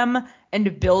 hybridize them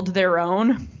and build their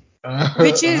own,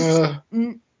 which is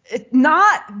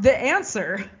not the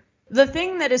answer. The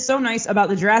thing that is so nice about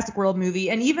the Jurassic World movie,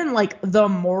 and even, like, the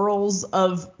morals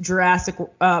of Jurassic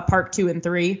Park 2 and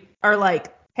 3 are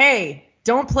like, hey,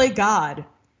 don't play God.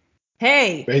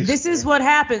 Hey, This is what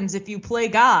happens if you play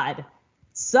God.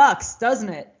 Sucks, doesn't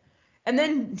it? And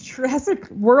then Jurassic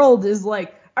World is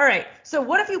like, all right, so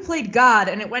what if you played God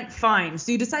and it went fine?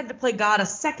 So you decided to play God a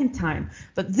second time.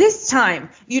 But this time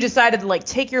you decided to, like,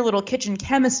 take your little kitchen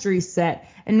chemistry set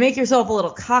and make yourself a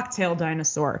little cocktail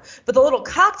dinosaur. But the little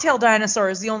cocktail dinosaur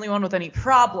is the only one with any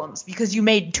problems because you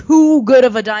made too good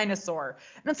of a dinosaur.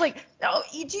 And it's like, oh,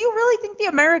 do you really think the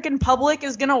American public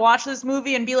is going to watch this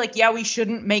movie and be like, yeah, we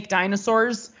shouldn't make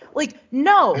dinosaurs? Like,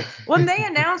 no. When they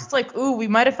announced, like, ooh, we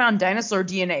might have found dinosaur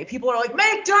DNA, people are like,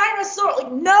 make dinosaur.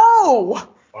 Like, no.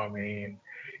 I mean,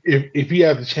 if you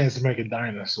have the chance to make a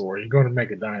dinosaur, you're going to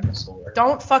make a dinosaur.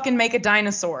 Don't fucking make a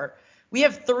dinosaur. We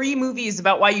have 3 movies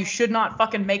about why you should not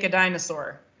fucking make a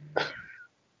dinosaur.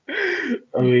 I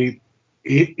mean,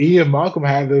 Ian Malcolm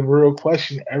had the real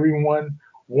question. Everyone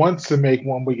wants to make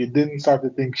one, but you didn't start to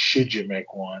think, should you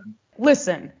make one?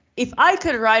 Listen, if I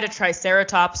could ride a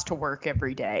Triceratops to work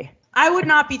every day, I would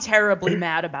not be terribly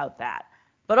mad about that.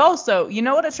 But also, you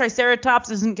know what a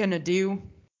Triceratops isn't going to do?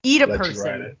 Eat a Let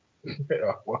person. you ride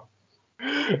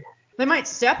it. They might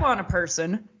step on a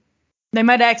person. They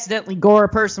might accidentally gore a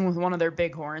person with one of their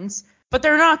big horns, but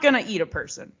they're not going to eat a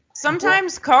person.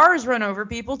 Sometimes cars run over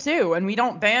people too, and we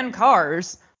don't ban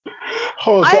cars.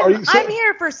 I'm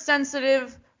here for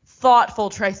sensitive, thoughtful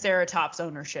Triceratops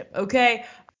ownership, okay?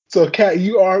 So, Kat,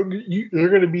 you're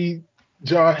going to be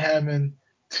John Hammond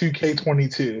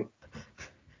 2K22.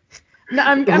 No,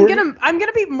 I'm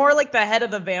gonna be more like the head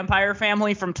of the vampire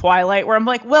family from Twilight, where I'm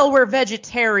like, well, we're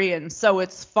vegetarians, so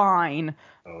it's fine.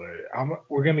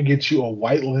 We're gonna get you a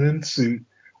white linen suit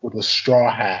with a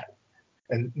straw hat,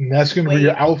 and that's gonna be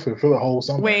your outfit for the whole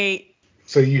summer. Wait.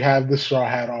 So you have the straw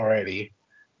hat already.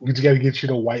 We just gotta get you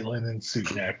the white linen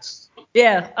suit next.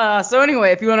 Yeah. So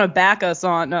anyway, if you want to back us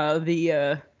on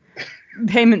the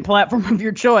payment platform of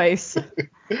your choice.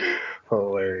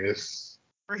 Hilarious.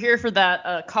 We're here for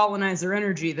that colonizer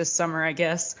energy this summer, I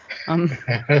guess.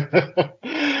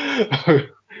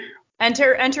 Enter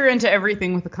into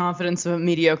everything with the confidence of a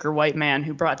mediocre white man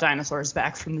who brought dinosaurs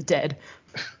back from the dead.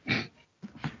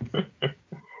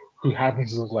 Who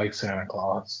happens to look like Santa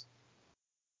Claus.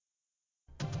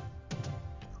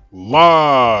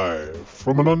 Live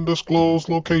from an undisclosed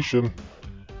location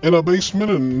in a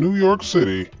basement in New York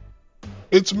City,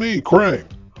 it's me, Krang,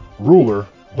 ruler,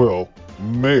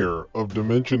 mayor of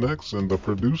Dimension X and the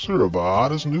producer of the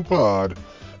hottest new pod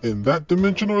in that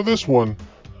dimension or this one,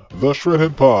 the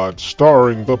Shredhead Pod,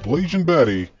 starring the Pelagian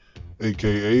Baddie,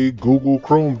 aka Google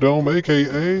Chrome Dome,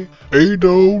 aka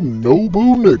Ado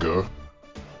Nobu Nigga,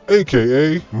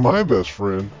 aka my best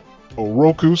friend,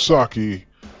 Oroku Saki,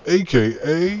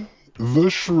 aka the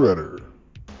Shredder.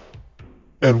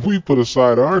 And we put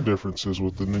aside our differences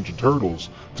with the Ninja Turtles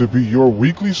to be your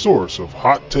weekly source of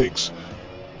hot takes,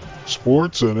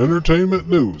 sports, and entertainment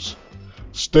news.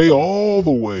 Stay all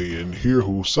the way and hear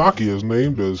who Saki has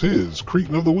named as his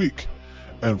Cretin of the Week,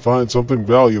 and find something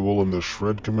valuable in the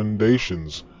Shred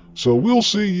Commendations. So we'll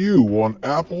see you on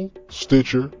Apple,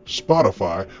 Stitcher,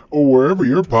 Spotify, or wherever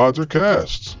your pods are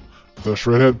casts. The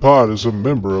Shredhead Pod is a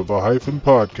member of the Hyphen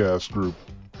Podcast Group.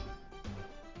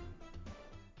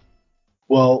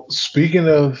 Well, speaking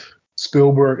of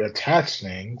Spielberg attached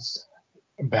things,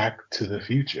 Back to the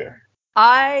Future.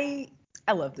 I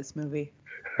love this movie.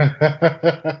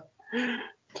 Tell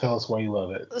us why you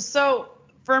love it. So,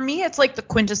 for me, it's like the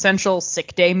quintessential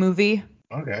sick day movie.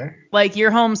 Okay. Like,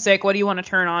 you're homesick, what do you want to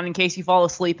turn on in case you fall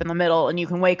asleep in the middle and you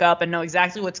can wake up and know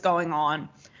exactly what's going on?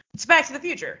 It's Back to the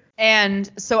Future.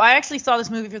 And so I actually saw this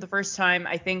movie for the first time,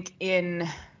 I think, in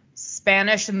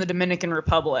Spanish in the Dominican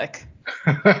Republic.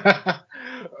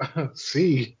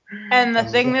 See. And the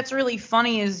thing that's really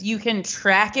funny is you can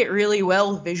track it really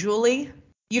well visually.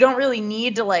 You don't really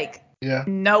need to,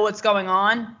 know what's going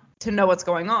on to know what's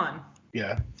going on.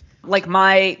 Yeah.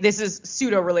 Like this is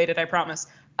pseudo-related, I promise.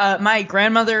 My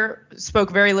grandmother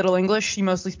spoke very little English. She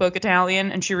mostly spoke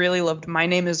Italian, and she really loved My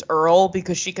Name is Earl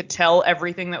because she could tell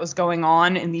everything that was going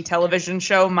on in the television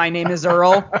show My Name is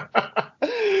Earl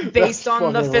based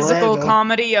on the physical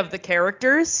comedy of the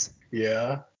characters.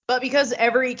 Yeah. But because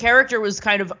every character was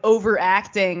kind of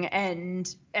overacting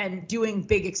and doing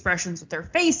big expressions with their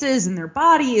faces and their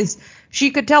bodies,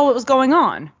 she could tell what was going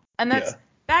on. And that's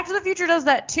Back to the Future does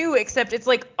that too, except it's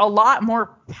like a lot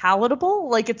more palatable.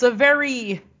 Like it's a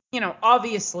very,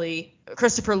 obviously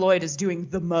Christopher Lloyd is doing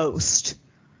the most.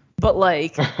 But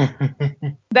like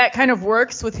that kind of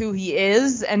works with who he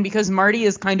is, and because Marty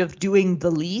is kind of doing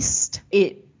the least,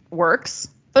 it works.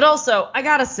 But also, I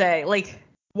gotta say,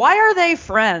 why are they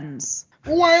friends?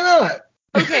 Why not?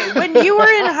 Okay, when you were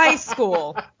in high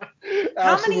school,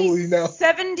 how many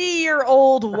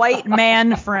 70-year-old white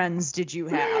man friends did you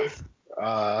have?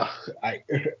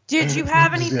 Did you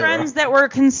have any friends that were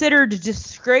considered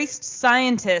disgraced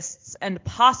scientists and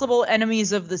possible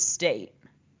enemies of the state?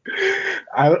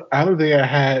 I don't think I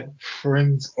had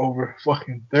friends over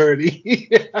fucking 30.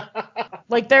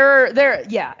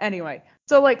 Anyway.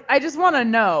 So I just want to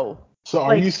know. So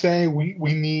are you saying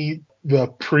we need the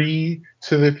pre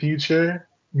to the future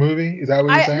movie? Is that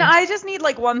what you're saying? No, I just need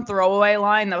one throwaway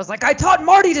line that was like, I taught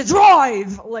Marty to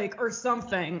drive, or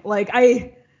something.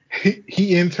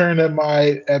 He interned at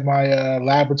my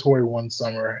laboratory one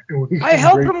summer. I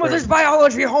helped him with his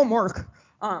biology homework.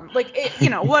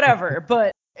 Whatever.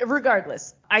 But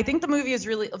regardless, I think the movie is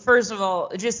really, first of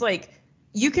all, just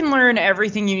you can learn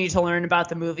everything you need to learn about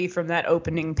the movie from that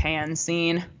opening pan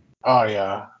scene. Oh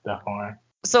yeah, definitely.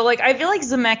 So I feel like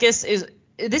this is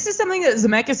something that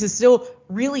Zemeckis is still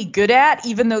really good at,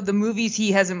 even though the movies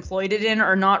he has employed it in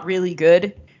are not really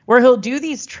good, where he'll do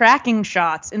these tracking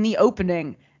shots in the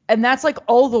opening, and that's like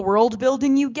all the world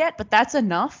building you get, but that's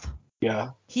enough.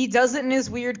 Yeah. He does it in his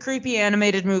weird, creepy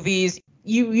animated movies.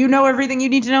 You know everything you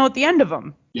need to know at the end of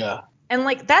them. Yeah. And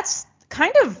like that's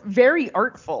kind of very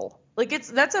artful. Like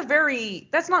that's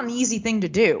not an easy thing to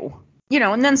do. You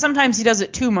know, and then sometimes he does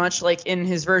it too much, like in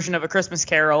his version of A Christmas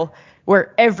Carol,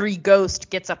 where every ghost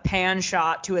gets a pan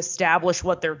shot to establish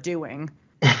what they're doing.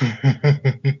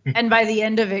 And by the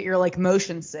end of it, you're like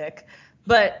motion sick.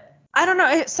 But I don't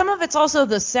know. Some of it's also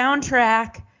the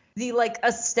soundtrack, the like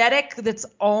aesthetic that's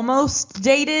almost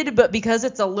dated, but because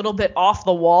it's a little bit off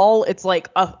the wall, it's like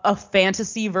a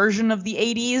fantasy version of the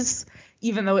 80s,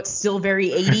 even though it's still very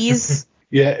 80s.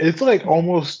 Yeah, it's like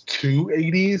almost too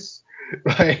 80s.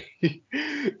 Like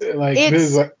this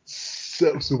is like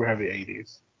so super heavy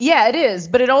 80s. Yeah, it is.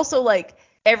 But it also like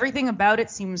everything about it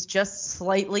seems just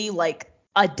slightly like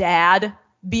a dad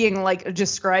being like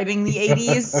describing the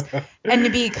 80s.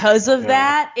 And because of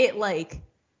that, it like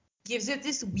gives it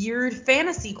this weird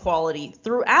fantasy quality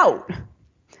throughout.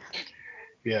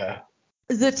 Yeah.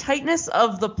 The tightness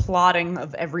of the plotting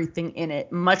of everything in it,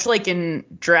 much like in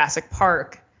Jurassic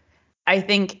Park, I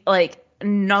think like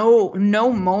no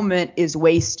moment is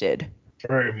wasted.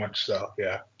 Very much so,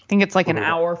 yeah. I think it's like an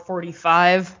hour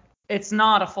 45. It's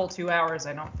not a full 2 hours,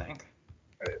 I don't think.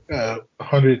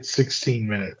 116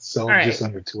 minutes, so right. Just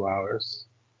under 2 hours.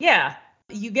 Yeah,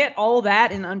 you get all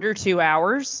that in under 2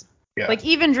 hours. Yeah. Like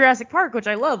even Jurassic Park, which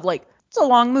I love, like it's a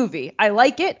long movie. I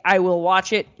like it. I will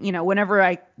watch it, you know, whenever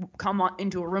I come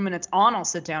into a room and it's on, I'll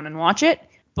sit down and watch it.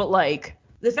 But like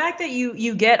the fact that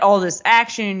you get all this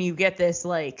action, you get this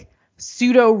like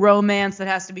pseudo romance that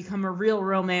has to become a real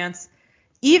romance.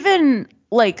 Even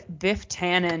like Biff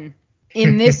Tannen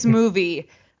in this movie,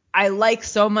 I like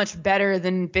so much better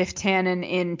than Biff Tannen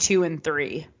in 2 and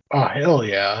 3. Oh, hell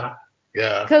yeah.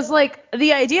 Yeah. Because like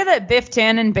the idea that Biff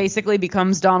Tannen basically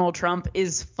becomes Donald Trump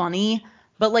is funny,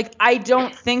 but like I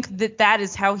don't think that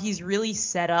is how he's really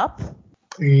set up.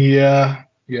 Yeah.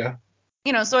 Yeah.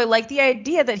 You know, so I like the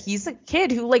idea that he's a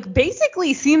kid who like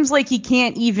basically seems like he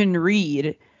can't even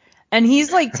read. And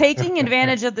he's like taking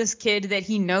advantage of this kid that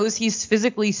he knows he's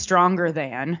physically stronger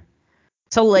than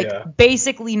to like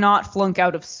basically not flunk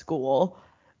out of school,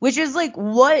 which is like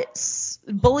what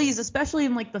bullies, especially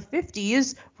in like the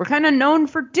 50s, were kind of known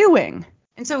for doing.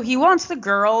 And so he wants the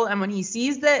girl, and when he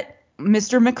sees that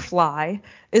Mr. McFly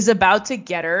is about to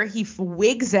get her, he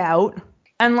wigs out.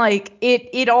 And like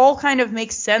it all kind of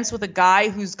makes sense with a guy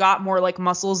who's got more like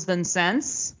muscles than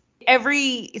sense.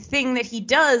 Everything that he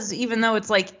does, even though it's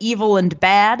like evil and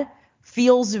bad,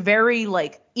 feels very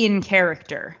like in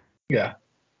character. Yeah.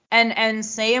 And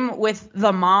same with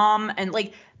the mom, and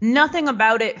like nothing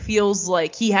about it feels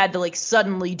like he had to like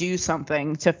suddenly do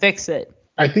something to fix it.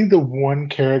 I think the one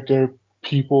character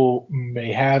people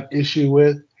may have issue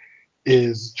with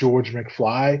is George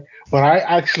McFly, but I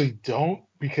actually don't,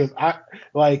 because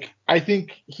I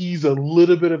think he's a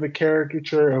little bit of a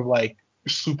caricature of like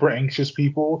super anxious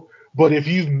people. But if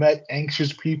you've met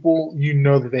anxious people, you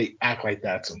know that they act like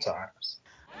that sometimes.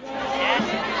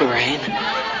 Lorraine,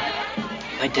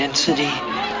 my density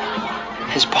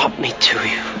has brought me to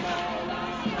you.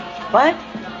 What?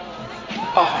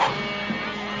 Oh,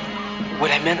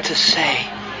 what I meant to say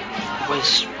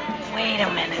was... Wait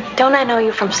a minute. Don't I know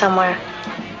you from somewhere?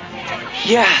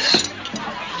 Yes,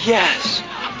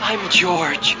 I'm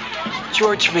George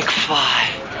McFly.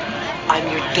 I'm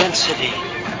your density.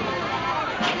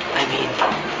 I mean,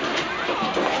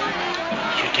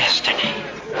 your destiny.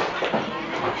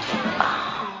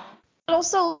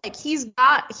 Also, like he's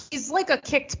like a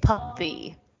kicked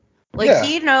puppy. Like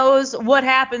he knows what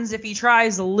happens if he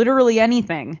tries literally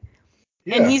anything.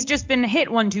 Yeah. And he's just been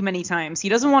hit one too many times. He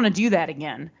doesn't want to do that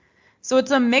again. So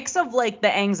it's a mix of like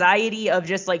the anxiety of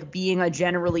just like being a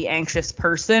generally anxious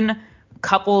person,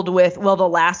 coupled with, well, the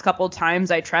last couple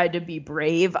times I tried to be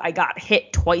brave, I got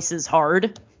hit twice as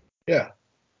hard. Yeah.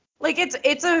 Like it's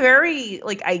a very,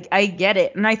 like I get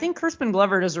it. And I think Crispin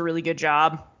Glover does a really good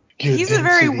job. He's a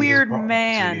very weird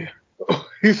man.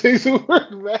 He's a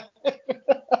weird man.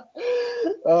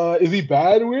 Is he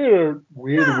bad weird or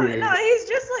weird weird? No, he's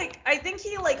just like, I think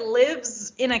he like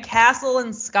lives in a castle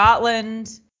in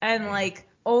Scotland and like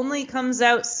only comes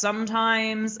out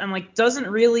sometimes and like doesn't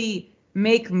really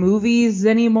make movies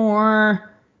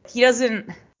anymore. He doesn't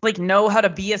like know how to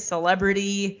be a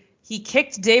celebrity. He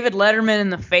kicked David Letterman in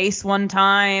the face one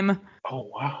time. Oh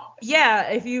wow. Yeah,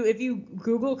 if you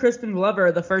Google Crispin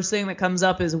Glover, the first thing that comes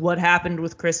up is what happened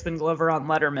with Crispin Glover on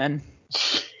Letterman.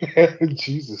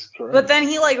 Jesus Christ. But then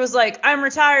he like was like, I'm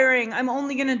retiring. I'm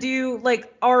only gonna do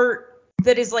like art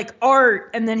that is like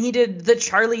art. And then he did the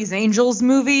Charlie's Angels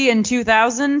movie in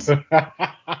 2000.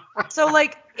 So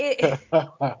like it.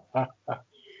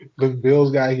 The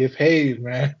bills gotta get paid,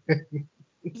 man.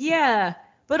 Yeah,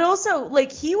 but also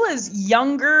like he was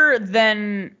younger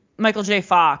than Michael J.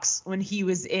 Fox when he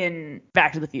was in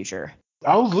Back to the Future.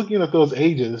 I was looking at those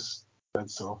ages.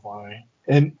 That's so funny.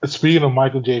 And speaking of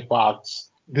Michael J. Fox,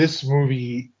 this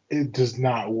movie it does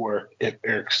not work if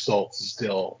Eric Stoltz is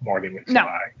still Marty McFly. No.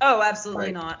 Oh,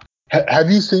 absolutely Like, not.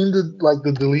 Have you seen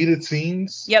the deleted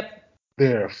scenes? Yep.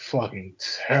 They're fucking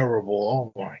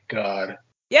terrible. Oh my god.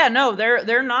 Yeah, no,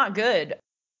 they're not good.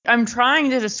 I'm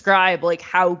trying to describe like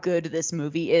how good this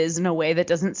movie is in a way that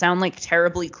doesn't sound like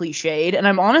terribly cliched, and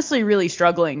I'm honestly really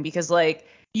struggling because like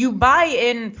you buy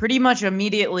in pretty much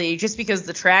immediately just because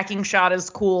the tracking shot is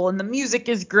cool and the music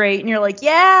is great and you're like,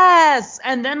 yes!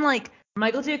 And then like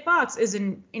Michael J. Fox is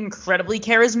incredibly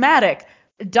charismatic.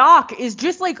 Doc is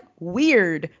just like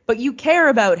weird, but you care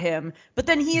about him, but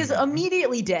then he is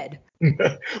immediately dead.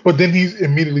 But then he's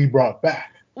immediately brought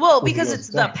back. Well, because it's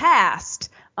the past.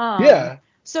 Yeah.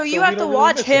 So you have to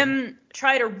watch him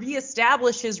try to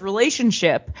reestablish his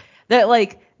relationship that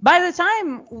like by the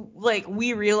time like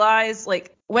we realize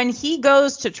like when he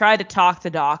goes to try to talk to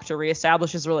Doc to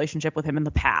reestablish his relationship with him in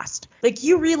the past, like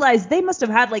you realize they must have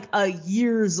had like a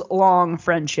years long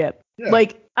friendship. Yeah.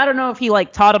 Like I don't know if he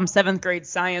like taught him 7th grade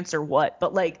science or what,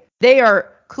 but like they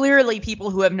are clearly people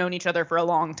who have known each other for a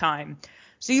long time.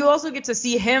 So you also get to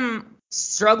see him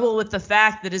struggle with the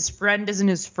fact that his friend isn't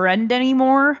his friend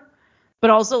anymore. But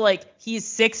also, like, he's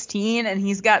 16 and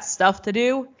he's got stuff to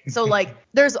do. So, like,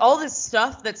 there's all this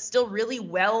stuff that's still really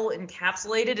well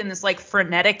encapsulated in this, like,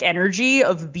 frenetic energy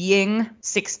of being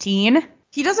 16.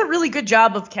 He does a really good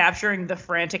job of capturing the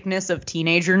franticness of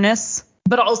teenagerness.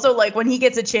 But also, like, when he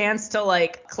gets a chance to,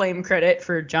 like, claim credit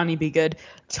for Johnny Be Good,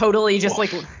 totally just,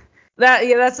 like, that,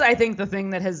 yeah, that's, I think, the thing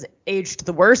that has aged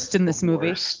the worst in this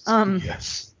movie.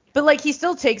 Yes. But, like, he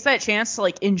still takes that chance to,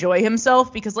 like, enjoy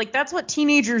himself because, like, that's what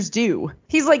teenagers do.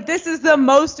 He's like, this is the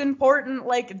most important,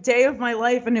 like, day of my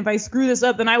life, and if I screw this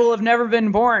up, then I will have never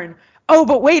been born. Oh,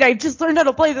 but wait, I just learned how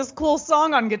to play this cool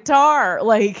song on guitar.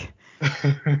 Like,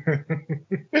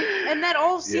 and that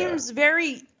all seems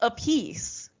very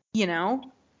appease, you know?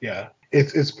 Yeah.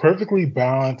 It's perfectly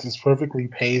balanced. It's perfectly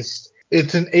paced.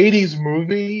 It's an 80s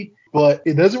movie, but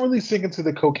it doesn't really sink into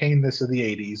the cocaine-ness of the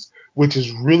 80s, which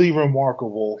is really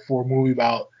remarkable for a movie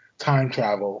about time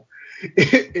travel.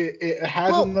 It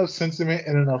has enough sentiment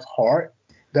and enough heart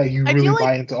that you really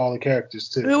buy into all the characters,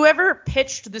 too. Whoever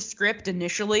pitched the script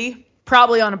initially,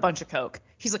 probably on a bunch of coke.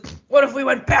 He's like, what if we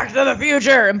went back to the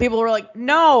future? And people were like,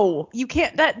 no, you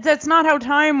can't. That's not how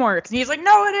time works. And he's like,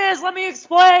 no, it is. Let me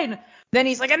explain. Then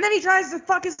he's like, and then he tries to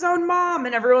fuck his own mom.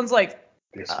 And everyone's like,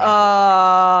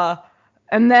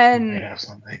 and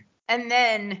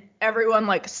then everyone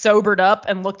like sobered up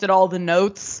and looked at all the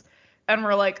notes and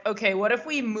we're like, okay, what if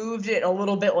we moved it a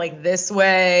little bit like this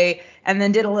way and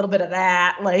then did a little bit of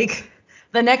that? Like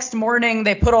the next morning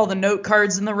they put all the note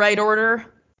cards in the right order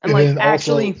and like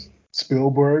actually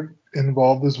Spielberg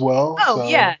involved as well. Oh,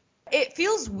 yeah. It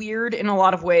feels weird in a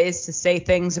lot of ways to say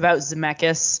things about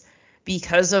Zemeckis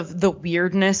because of the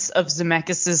weirdness of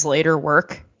Zemeckis' later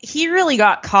work. He really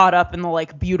got caught up in the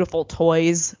like beautiful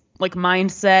toys like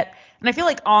mindset, and I feel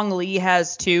like Ang Lee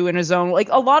has too in his own. Like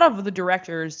a lot of the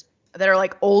directors that are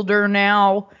like older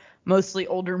now, mostly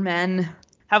older men,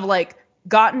 have like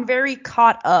gotten very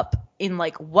caught up in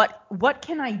like what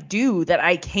can I do that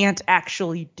I can't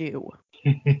actually do.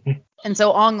 And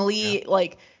so Ang Lee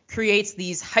like creates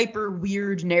these hyper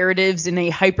weird narratives in a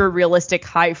hyper realistic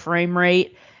high frame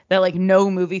rate that like no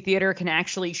movie theater can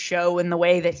actually show in the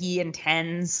way that he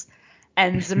intends.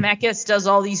 And Zemeckis does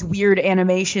all these weird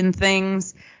animation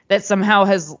things that somehow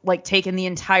has like taken the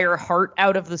entire heart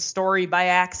out of the story by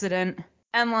accident.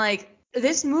 And like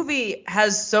this movie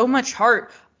has so much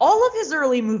heart. All of his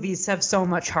early movies have so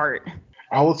much heart.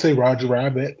 I would say Roger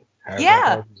Rabbit has that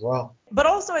heart as well. But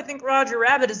also I think Roger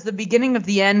Rabbit is the beginning of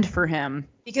the end for him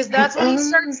because that's when he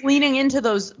starts leaning into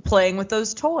those playing with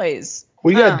those toys.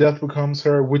 We got Death Becomes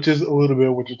Her, which is a little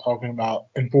bit what you're talking about,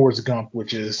 and Forrest Gump,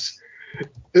 which is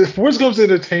Forrest Gump's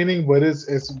entertaining, but it's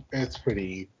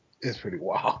pretty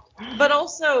wild. But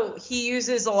also he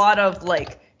uses a lot of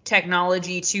like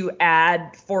technology to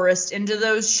add Forrest into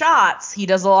those shots. He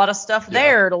does a lot of stuff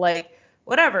there to like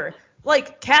whatever.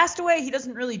 Like Castaway, he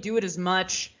doesn't really do it as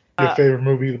much. Your favorite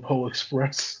movie, The Polar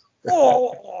Express?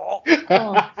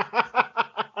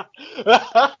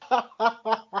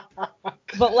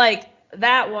 But like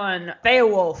that one,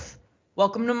 Beowulf,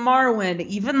 Welcome to Marwen,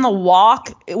 even The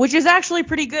Walk, which is actually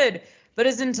pretty good, but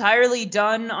is entirely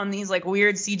done on these like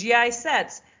weird CGI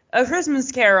sets. A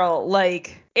Christmas Carol,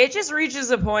 like, it just reaches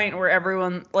a point where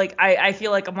everyone, like, I feel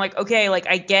like I'm like, okay, like,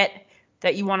 I get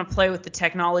that you want to play with the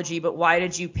technology, but why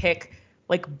did you pick,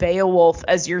 like, Beowulf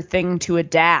as your thing to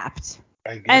adapt?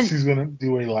 I guess he's going to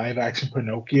do a live-action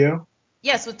Pinocchio.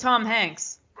 Yes, with Tom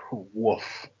Hanks.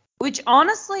 Woof. Which,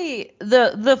 honestly,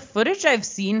 the footage I've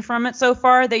seen from it so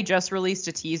far, they just released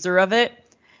a teaser of it.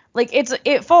 Like,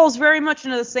 it falls very much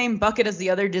into the same bucket as the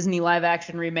other Disney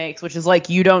live-action remakes, which is like,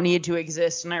 you don't need to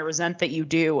exist, and I resent that you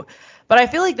do. But I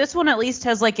feel like this one at least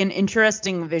has, like, an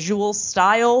interesting visual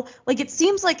style. Like, it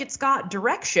seems like it's got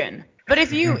direction. But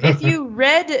if you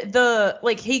read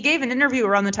like, he gave an interview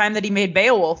around the time that he made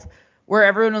Beowulf, where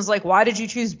everyone was like, why did you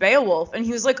choose Beowulf? And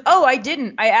he was like, oh, I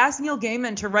didn't. I asked Neil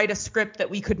Gaiman to write a script that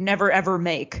we could never, ever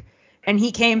make. And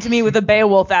he came to me with a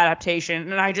Beowulf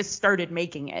adaptation, and I just started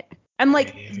making it. And,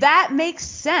 like, that makes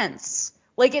sense.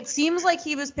 Like, it seems like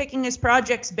he was picking his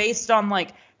projects based on,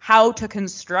 like, how to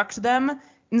construct them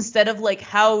instead of, like,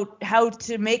 how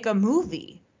to make a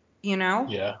movie, you know?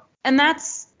 Yeah. And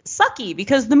that's sucky,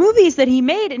 because the movies that he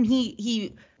made and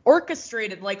he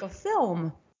orchestrated like a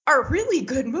film are really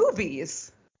good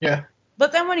movies. Yeah.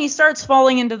 But then when he starts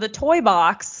falling into the toy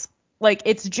box, like,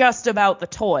 it's just about the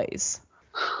toys.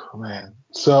 Oh, man.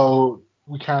 So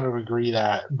we kind of agree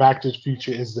that Back to the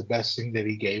Future is the best thing that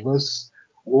he gave us.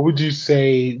 What would you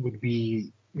say would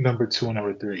be number 2 and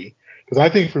number 3? Because I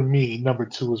think for me, number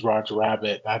 2 is Roger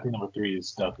Rabbit, and I think number 3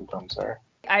 is Death Becomes Her.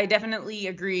 I definitely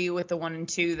agree with the 1 and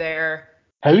 2 there.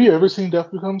 Have you ever seen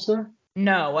Death Becomes Her?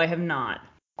 No, I have not.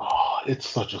 Oh, it's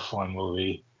such a fun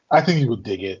movie. I think you would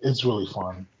dig it. It's really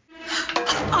fun.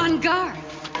 On guard,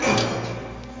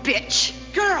 bitch.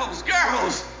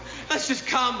 Girls! Let's just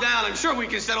calm down. I'm sure we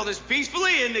can settle this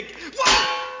peacefully and...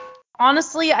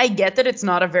 Honestly, I get that it's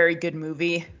not a very good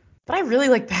movie, but I really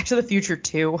like Back to the Future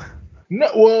 2.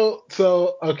 No, well,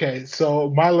 so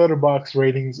my Letterboxd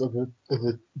ratings of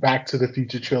the Back to the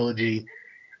Future trilogy,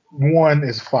 1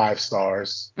 is 5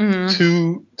 stars,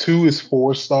 Mm-hmm. 2 is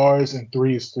 4 stars, and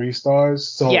 3 is 3 stars.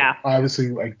 So yeah. Obviously,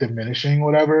 like, diminishing,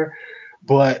 whatever.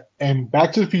 And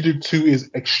Back to the Future 2 is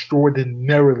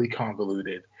extraordinarily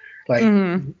convoluted. Like,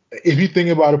 if you think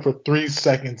about it for 3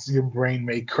 seconds, your brain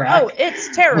may crack. Oh,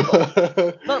 it's terrible.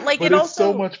 But like, but it's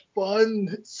so much fun.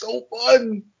 It's so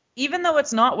fun. Even though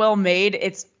it's not well made,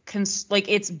 it's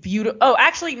beautiful. Oh,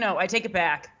 actually, no, I take it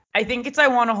back. I think it's I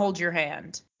Want to Hold Your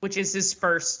Hand, which is his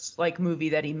first, like, movie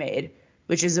that he made,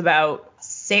 which is about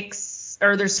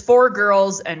there's 4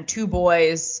 girls and 2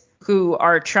 boys who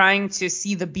are trying to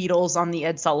see the Beatles on the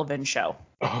Ed Sullivan Show.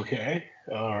 Okay.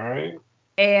 All right.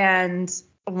 And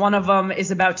one of them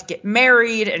is about to get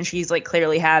married, and she's, like,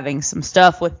 clearly having some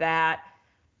stuff with that.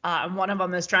 And one of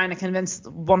them is trying to convince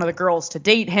one of the girls to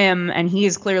date him, and he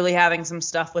is clearly having some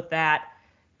stuff with that.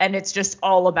 And it's just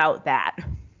all about that.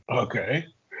 Okay.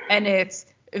 And it's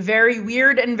very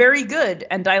weird and very good,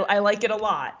 and I like it a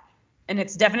lot. And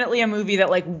it's definitely a movie that,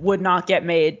 like, would not get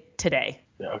made today.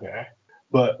 Okay.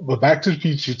 But Back to the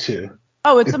Future 2.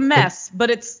 Oh, it's a mess,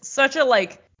 but it's such a,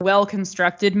 like,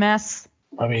 well-constructed mess.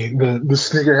 I mean, the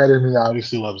sneakerhead in me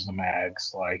obviously loves the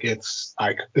mags. Like, it's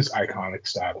iconic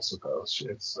status with those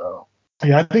shits. So,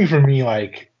 yeah, I think for me,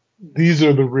 like, these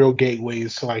are the real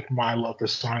gateways to, like, my love for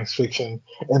science fiction.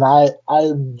 And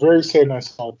I'm very certain I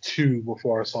saw 2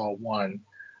 before I saw 1.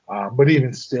 But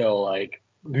even still, like,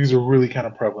 these are really kind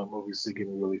of prevalent movies that get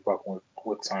me really fucking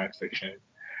with science fiction.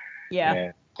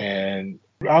 Yeah. And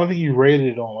I don't think you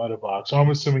rated it on Letterboxd, so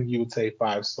I'm assuming you would say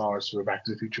 5 stars for Back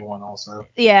to the Future 1 also.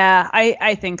 Yeah,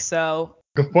 I think so.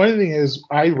 The funny thing is,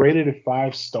 I rated it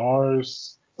 5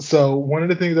 stars. So one of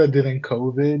the things I did in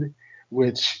COVID,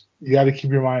 which you got to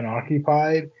keep your mind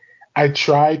occupied, I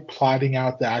tried plotting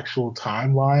out the actual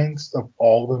timelines of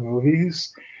all the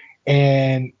movies,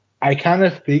 and I kind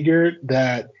of figured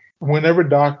that whenever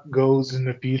Doc goes in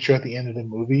the future at the end of the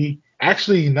movie,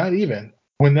 actually not even,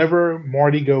 whenever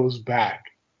Marty goes back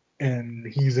and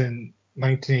he's in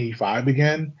 1985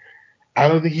 again, I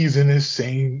don't think he's in his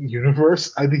same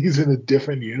universe. I think he's in a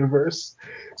different universe.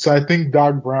 So I think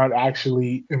Doc Brown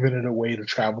actually invented a way to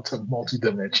travel to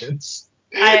multi-dimensions.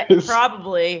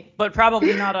 Probably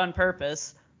not on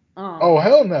purpose. Oh,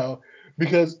 hell no.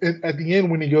 Because at the end,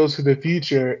 when he goes to the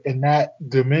future, in that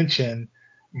dimension,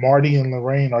 Marty and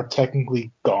Lorraine are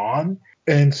technically gone.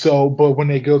 And so, but when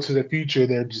they go to the future,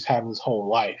 they just have this whole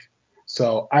life.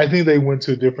 So I think they went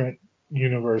to a different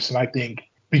universe. And I think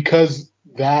because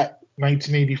that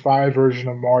 1985 version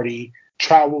of Marty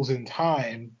travels in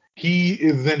time, he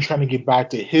is then trying to get back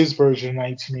to his version of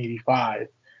 1985.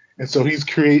 And so he's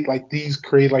create like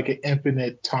an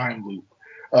infinite time loop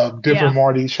of different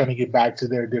Martys trying to get back to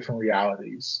their different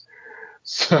realities.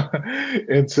 So,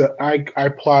 I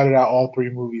plotted out all three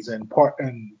movies and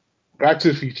Back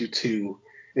to the Future 2.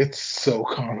 It's so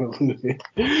convoluted.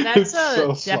 That's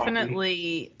so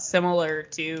definitely similar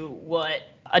to what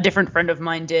a different friend of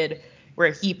mine did,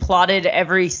 where he plotted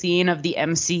every scene of the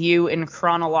MCU in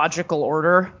chronological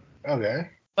order. Okay.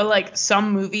 But like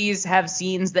some movies have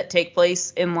scenes that take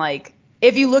place in like,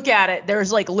 if you look at it,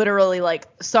 there's like literally like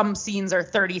some scenes are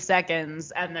 30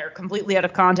 seconds and they're completely out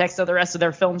of context of the rest of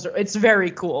their films. It's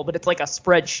very cool, but it's like a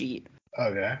spreadsheet.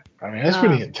 Okay. I mean, that's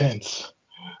pretty intense.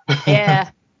 Yeah.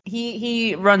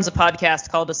 He runs a podcast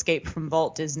called Escape from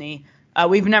Vault Disney.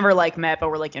 We've never like met, but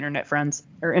we're like internet friends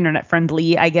or internet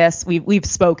friendly, I guess. We've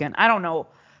spoken. I don't know.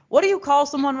 What do you call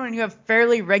someone when you have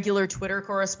fairly regular Twitter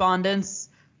correspondence,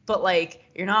 but like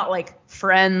you're not like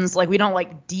friends? Like we don't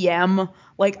like DM.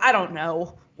 Like I don't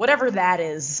know. Whatever that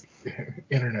is.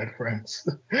 Internet friends.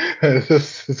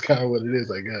 That's kind of what it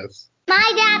is, I guess.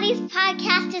 My daddy's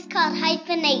podcast is called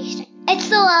Hyphenation. It's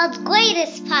the world's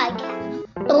greatest podcast.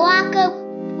 Barack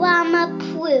Obama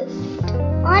approved.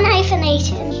 On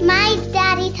Hyphenation, my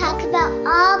daddy talks about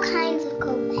all kinds of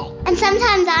cool things. And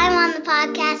sometimes I'm on the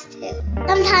podcast too.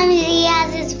 Sometimes he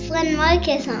has his friend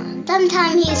Marcus on.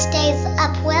 Sometimes he stays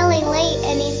up really late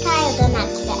and he's tired the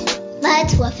next day. But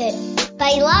it's worth it. But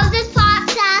he loves this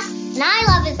podcast and I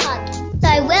love his podcast. So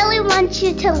I really want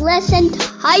you to listen to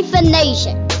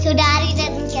Hyphenation so Daddy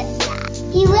doesn't get sad.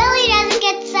 He really doesn't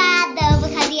get sad though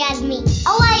because he has me.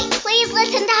 Oh wait, please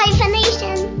listen to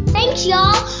Hyphenation. Thanks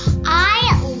y'all.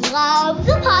 I love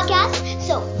the podcast,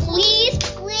 so please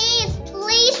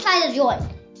try to join.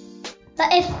 But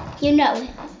if you know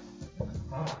him.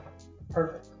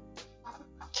 Perfect.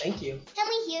 Thank you. Can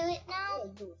we hear it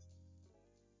now?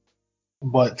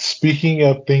 But speaking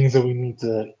of things that we need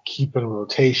to keep in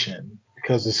rotation,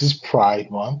 because this is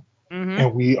Pride Month,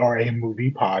 and we are a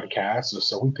movie podcast, or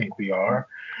so we think we are,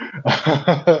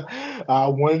 I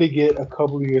wanted to get a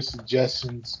couple of your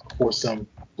suggestions for some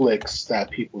flicks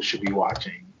that people should be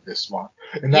watching this month.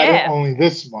 And not only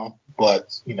this month,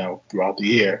 but, throughout the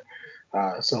year.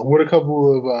 So what are a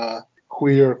couple of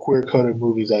queer-coded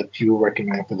movies that you would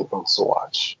recommend for the folks to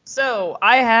watch? So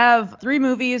I have 3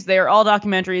 movies. They are all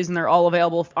documentaries, and they're all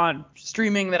available on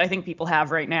streaming that I think people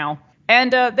have right now.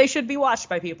 And they should be watched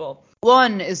by people.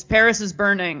 One is Paris is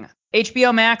Burning.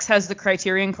 HBO Max has the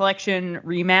Criterion Collection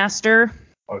remaster,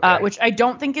 which I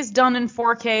don't think is done in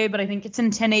 4K, but I think it's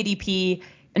in 1080p,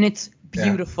 and it's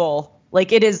beautiful. Yeah.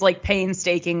 Like, it is, like,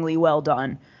 painstakingly well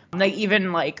done. They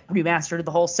even, like, remastered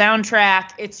the whole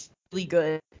soundtrack. It's really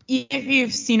good. If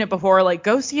you've seen it before, like,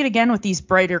 go see it again with these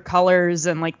brighter colors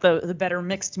and, like, the better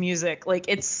mixed music. Like,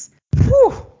 it's...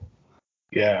 Whew.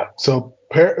 Yeah. So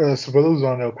for those who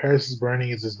don't know, Paris is Burning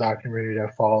is this documentary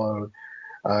that followed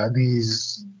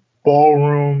these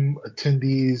ballroom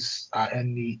attendees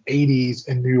in the 80s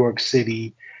in New York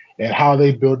City and how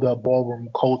they built up ballroom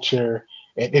culture.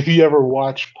 And if you ever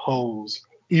watch Pose,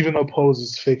 even though Pose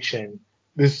is fiction,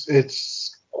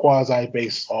 it's quasi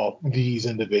based off these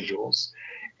individuals.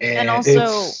 And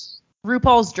also,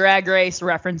 RuPaul's Drag Race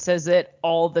references it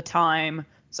all the time.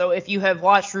 So if you have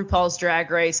watched RuPaul's Drag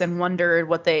Race and wondered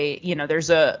what there's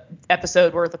a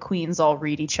episode where the queens all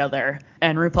read each other,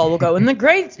 and RuPaul will go, in the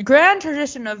grand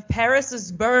tradition of Paris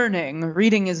is Burning,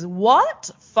 reading is what?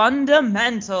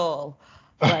 Fundamental.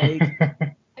 Like,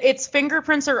 its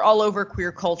fingerprints are all over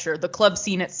queer culture, the club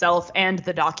scene itself and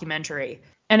the documentary.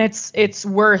 And it's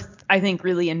worth, I think,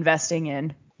 really investing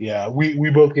in. Yeah, we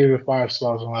both gave it 5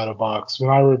 stars on Letterboxd. When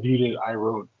I reviewed it, I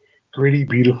wrote gritty,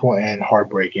 beautiful, and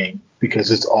heartbreaking,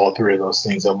 because it's all 3 of those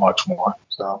things and much more.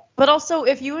 So. But also,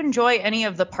 if you enjoy any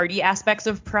of the party aspects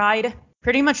of Pride,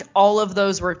 pretty much all of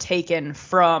those were taken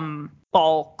from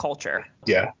ball culture.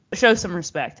 Yeah. Show some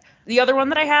respect. The other one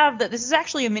that I have, this is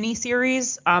actually a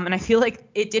mini-series, and I feel like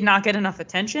it did not get enough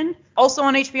attention, also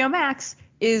on HBO Max,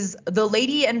 is The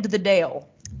Lady and the Dale.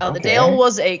 The Dale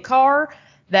was a car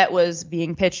that was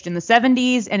being pitched in the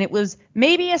 70s, and it was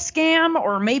maybe a scam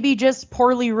or maybe just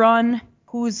poorly run.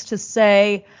 Who's to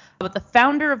say? But the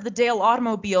founder of the Dale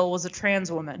automobile was a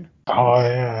trans woman. Oh,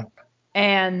 yeah.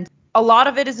 And a lot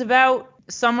of it is about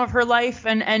some of her life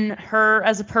and her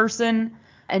as a person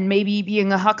and maybe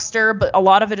being a huckster, but a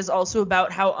lot of it is also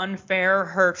about how unfair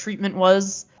her treatment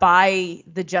was by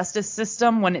the justice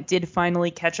system when it did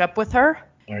finally catch up with her.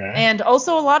 Okay. And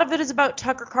also a lot of it is about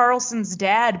Tucker Carlson's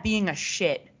dad being a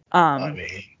shit. I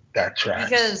mean, that tracks.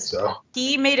 Because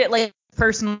he made it like a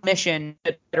personal mission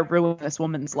to ruin this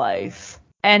woman's life.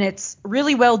 and it's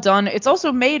really well done. It's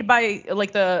also made by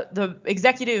like the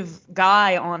executive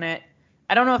guy on it.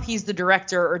 I don't know if he's the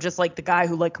director or just like the guy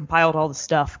who like compiled all the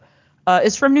stuff.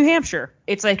 Is from New Hampshire.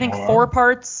 It's I think 4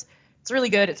 parts. It's really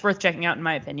good. It's worth checking out in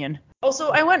my opinion. Also,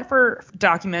 I went for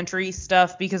documentary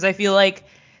stuff because I feel like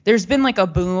there's been like a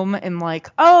boom in like,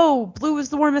 oh, blue is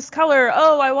the warmest color.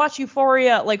 Oh, I watch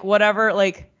Euphoria, like whatever.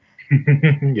 Like,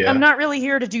 Yeah. I'm not really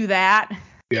here to do that.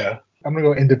 Yeah. I'm going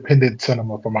to go independent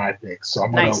cinema for my pick. So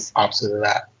I'm going to go opposite of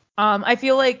that. I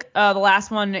feel like the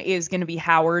last one is going to be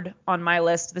Howard on my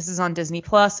list. This is on Disney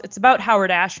Plus. It's about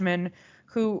Howard Ashman,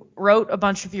 who wrote a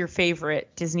bunch of your favorite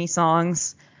Disney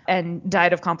songs and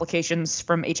died of complications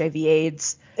from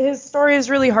HIV/AIDS. His story is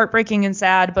really heartbreaking and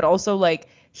sad, but also like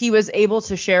he was able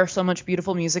to share so much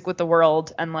beautiful music with the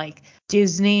world, and like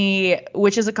Disney,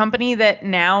 which is a company that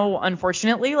now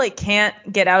unfortunately like can't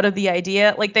get out of the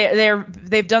idea, like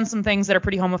they've done some things that are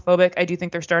pretty homophobic. I do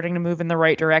think they're starting to move in the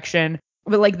right direction.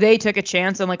 But like they took a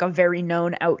chance on like a very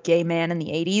known out gay man in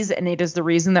the 80s, and it is the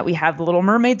reason that we have the Little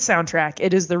Mermaid soundtrack.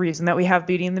 It is the reason that we have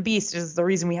Beauty and the Beast. It is the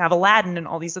reason we have Aladdin and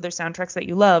all these other soundtracks that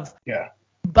you love. Yeah.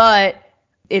 But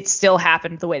it still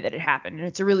happened the way that it happened. And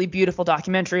it's a really beautiful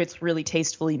documentary. It's really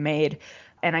tastefully made.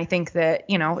 And I think that,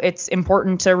 you know, it's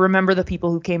important to remember the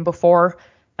people who came before.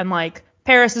 And like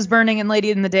Paris is Burning and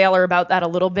Lady in the Dale are about that a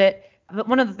little bit. But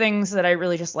one of the things that I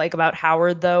really just like about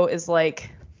Howard, though, is like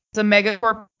it's a mega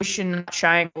corporation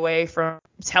shying away from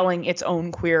telling its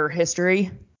own queer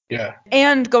history. Yeah.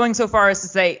 And going so far as to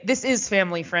say this is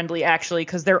family friendly, actually,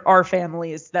 because there are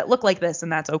families that look like this,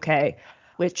 and that's okay,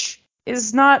 which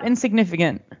is not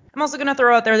insignificant. I'm also going to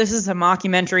throw out there, this is a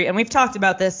mockumentary, and we've talked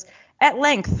about this at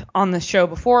length on the show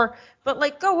before, but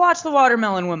like, go watch The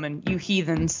Watermelon Woman, you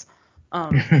heathens.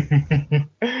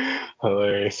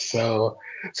 Hilarious. So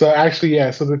actually,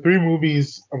 yeah. So the 3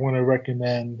 movies I want to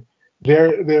recommend,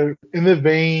 they're in the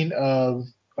vein of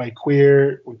like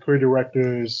queer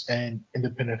directors and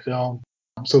independent film.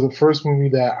 So the first movie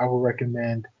that I would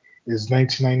recommend is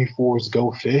 1994's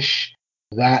Go Fish.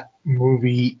 That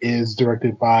movie is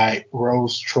directed by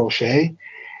Rose Trochet,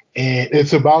 and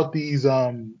it's about these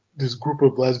this group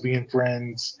of lesbian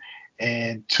friends,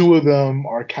 and 2 of them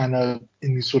are kind of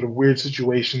in these sort of weird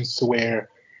situations to where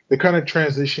they're kind of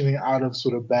transitioning out of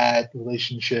sort of bad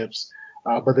relationships,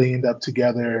 but they end up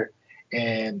together,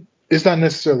 and it's not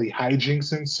necessarily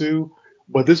hijinks ensue,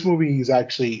 but this movie is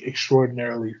actually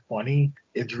extraordinarily funny.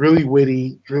 It's really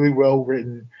witty, really well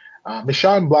written. It's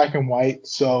shot in black and white,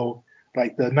 so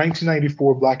like the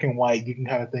 1994 black and white, you can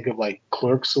kind of think of like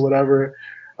Clerks or whatever,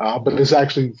 but it's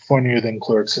actually funnier than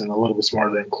Clerks and a little bit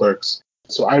smarter than Clerks.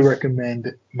 So I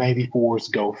recommend 94's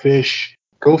Go Fish.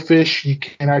 Go Fish, you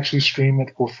can actually stream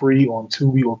it for free on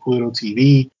Tubi or Pluto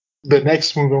TV. The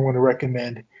next movie I'm going to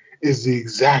recommend is the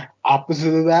exact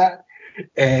opposite of that,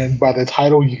 and by the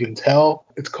title you can tell.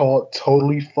 It's called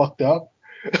Totally Fucked Up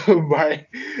by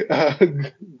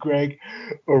Greg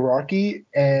Araki,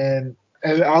 and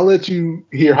I'll let you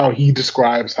hear how he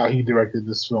describes how he directed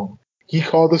this film. He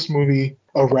called this movie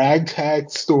a ragtag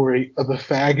story of the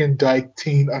fag and dyke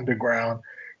teen underground,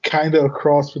 kind of a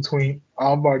cross between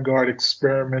avant-garde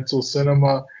experimental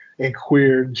cinema and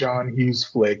queer John Hughes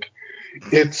flick.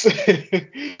 It's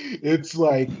it's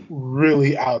like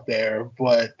really out there,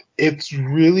 but it's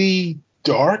really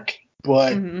dark,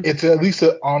 but it's at least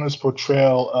an honest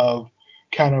portrayal of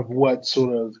kind of what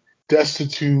sort of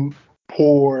destitute,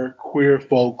 poor, queer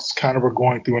folks kind of were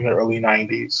going through in the early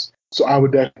 90s. So I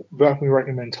would definitely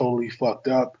recommend Totally Fucked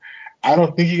Up. I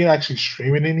don't think you can actually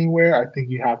stream it anywhere. I think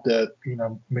you have to,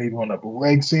 maybe on a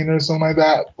bootleg scene or something like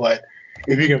that. But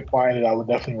if you can find it, I would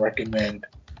definitely recommend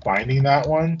finding that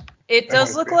one. It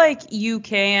does look like you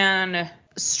can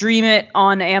stream it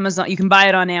on Amazon. You can buy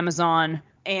it on Amazon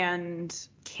and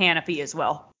Canopy as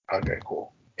well. Okay,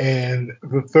 cool. And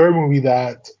the third movie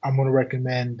that I'm going to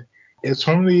recommend is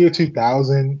from the year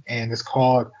 2000, and it's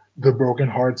called The Broken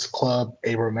Hearts Club,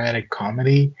 a romantic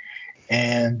comedy.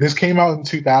 And this came out in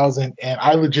 2000, and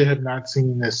I legit have not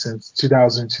seen this since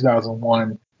 2000,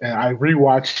 2001. And I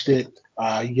rewatched it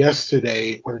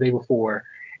yesterday or the day before,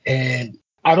 and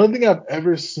I don't think I've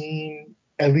ever seen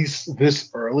at least this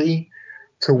early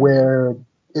to where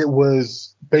it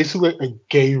was basically a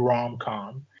gay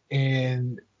rom-com.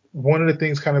 And one of the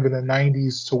things kind of in the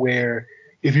 90s to where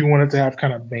if you wanted to have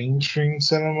kind of mainstream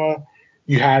cinema,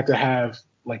 you had to have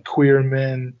like queer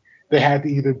men. They had to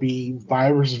either be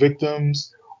virus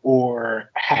victims or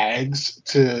hags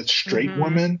to straight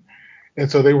women.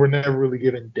 And so they were never really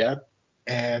given depth.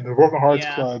 And the Broken Hearts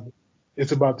Club,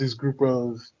 it's about this group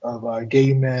of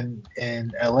gay men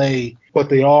in LA, but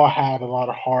they all have a lot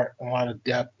of heart and a lot of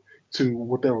depth to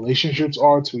what their relationships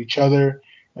are to each other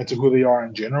and to who they are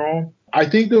in general. I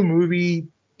think the movie,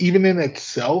 even in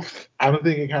itself, I don't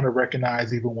think it kind of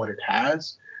recognizes even what it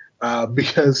has,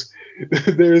 because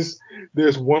there's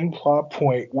one plot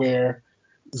point where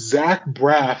Zach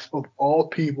Braff, of all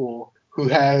people, who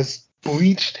has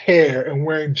bleached hair and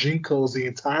wearing Jinkos the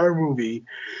entire movie.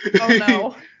 Oh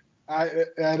no. I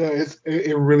know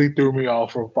it really threw me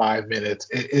off for 5 minutes.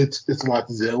 It's a lot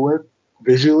to deal with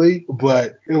visually,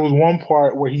 but it was one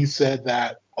part where he said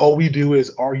that all we do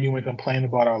is argue and complain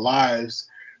about our lives,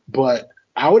 but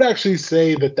I would actually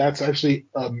say that that's actually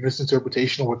a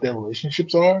misinterpretation of what their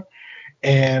relationships are.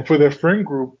 And for their friend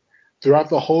group, throughout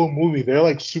the whole movie, they're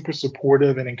like super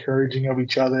supportive and encouraging of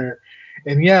each other.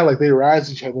 And yeah, like they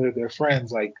rise each other, they're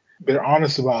friends. Like they're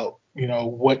honest about,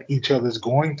 what each other's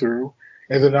going through,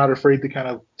 and they're not afraid to kind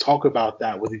of talk about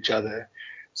that with each other.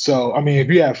 So, I mean, if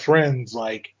you have friends,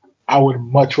 like I would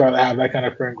much rather have that kind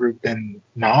of friend group than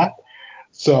not.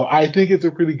 So I think it's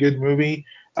a pretty good movie.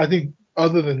 I think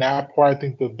other than that part, I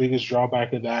think the biggest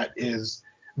drawback of that is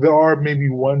there are maybe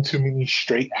one too many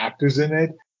straight actors in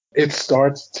it. It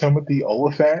stars Timothy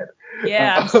Olyphant.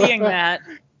 Yeah, I'm seeing that.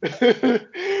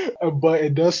 But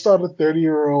it does start a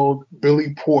 30-year-old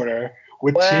Billy Porter,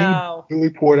 which wow. seeing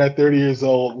Billy Porter at 30 years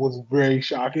old was very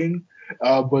shocking,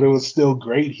 but it was still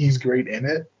great. He's great in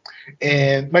it.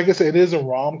 And like I said, it is a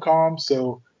rom-com,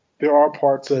 so there are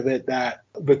parts of it that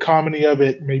the comedy of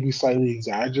it may be slightly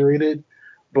exaggerated,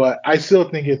 but I still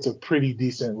think it's a pretty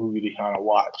decent movie to kind of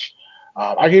watch.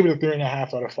 I gave it a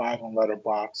 3.5 out of 5 on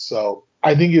Letterboxd, so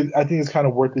I think it's kind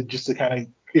of worth it just to kind of,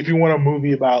 if you want a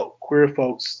movie about queer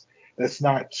folks that's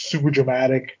not super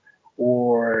dramatic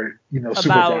or super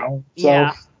down.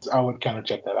 Yeah. So I would kind of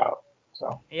check that out.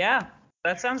 So yeah,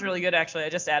 that sounds really good. Actually, I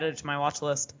just added it to my watch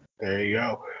list. There you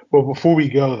go. But before we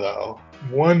go though,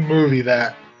 one movie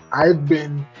that I've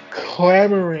been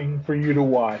clamoring for you to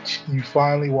watch, you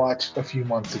finally watched a few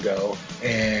months ago,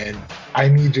 and I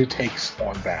need your takes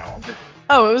on Bound.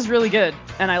 Oh, it was really good,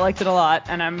 and I liked it a lot,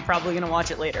 and I'm probably going to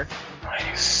watch it later.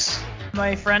 Nice.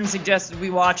 My friend suggested we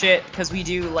watch it because we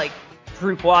do, like,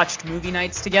 group watched movie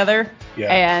nights together.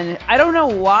 Yeah. And I don't know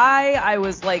why I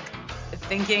was, like,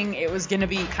 thinking it was going to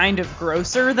be kind of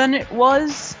grosser than it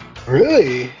was.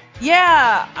 Really?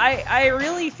 Yeah, I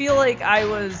really feel like I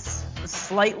was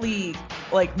slightly,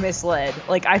 like, misled.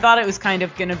 Like, I thought it was kind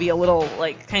of going to be a little,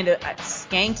 like, kind of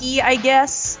skanky, I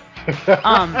guess.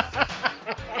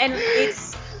 And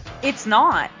it's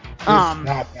not. It's not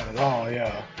that at all,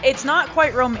 yeah. It's not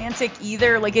quite romantic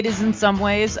either, like it is in some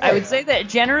ways. Yeah. I would say that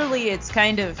generally it's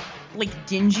kind of like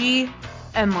dingy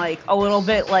and like a little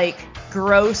bit like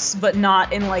gross, but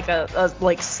not in like a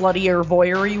like slutty or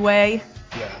voyeury way.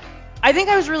 Yeah. I think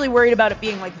I was really worried about it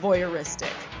being like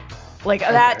voyeuristic. Like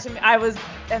that to me, that was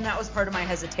part of my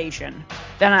hesitation.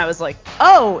 Then I was like,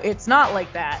 oh, it's not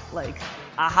like that. Like,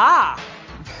 aha.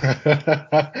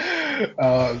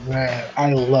 Oh man,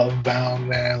 I love Bound,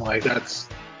 man. Like it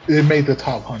made the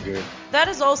top 100. That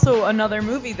is also another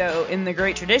movie though in the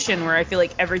great tradition where I feel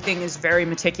like everything is very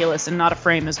meticulous and not a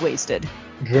frame is wasted.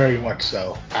 Very much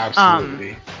so,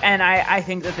 absolutely. And I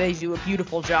think that they do a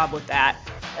beautiful job with that.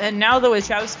 And now the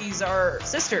Wachowskis are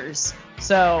sisters,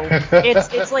 so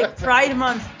it's like Pride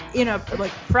Month in a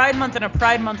Pride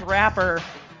Month wrapper,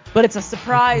 but it's a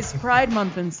surprise Pride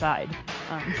Month inside.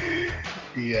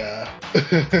 Yeah,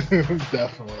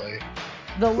 definitely.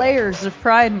 The layers of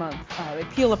Pride Month, they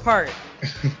peel apart.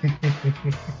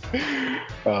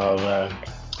 Oh man,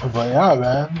 but yeah,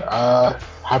 man.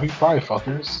 Happy Pride,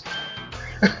 fuckers.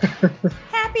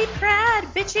 Happy Pride,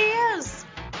 bitches.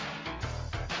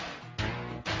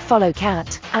 Follow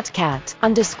Kat at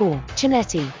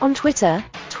 @cat_Chinetti on Twitter,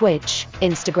 Twitch,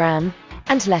 Instagram,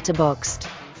 and Letterboxd.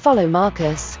 Follow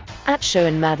Marcus at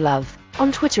 @ShowandMadLove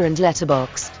on Twitter and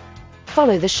Letterboxd.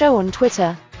 Follow the show on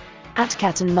Twitter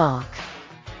 @CatandMark.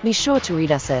 Be sure to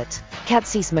read us at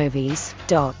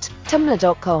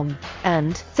catsseesmovies.tumblr.com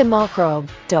and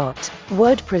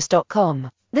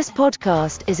themarkrog.wordpress.com. This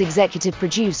podcast is executive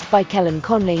produced by Kellen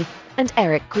Conley and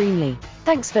Eric Greenlee.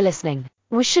 Thanks for listening.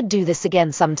 We should do this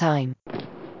again sometime.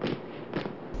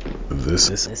 This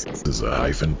is a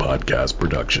Hyphen Podcast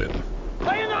production.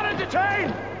 Are you not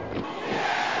entertained?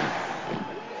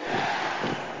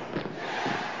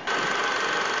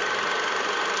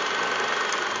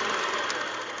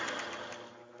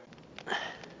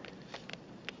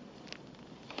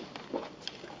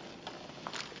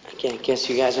 I guess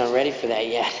you guys aren't ready for that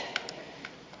yet.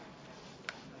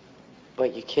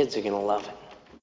 But your kids are gonna love it.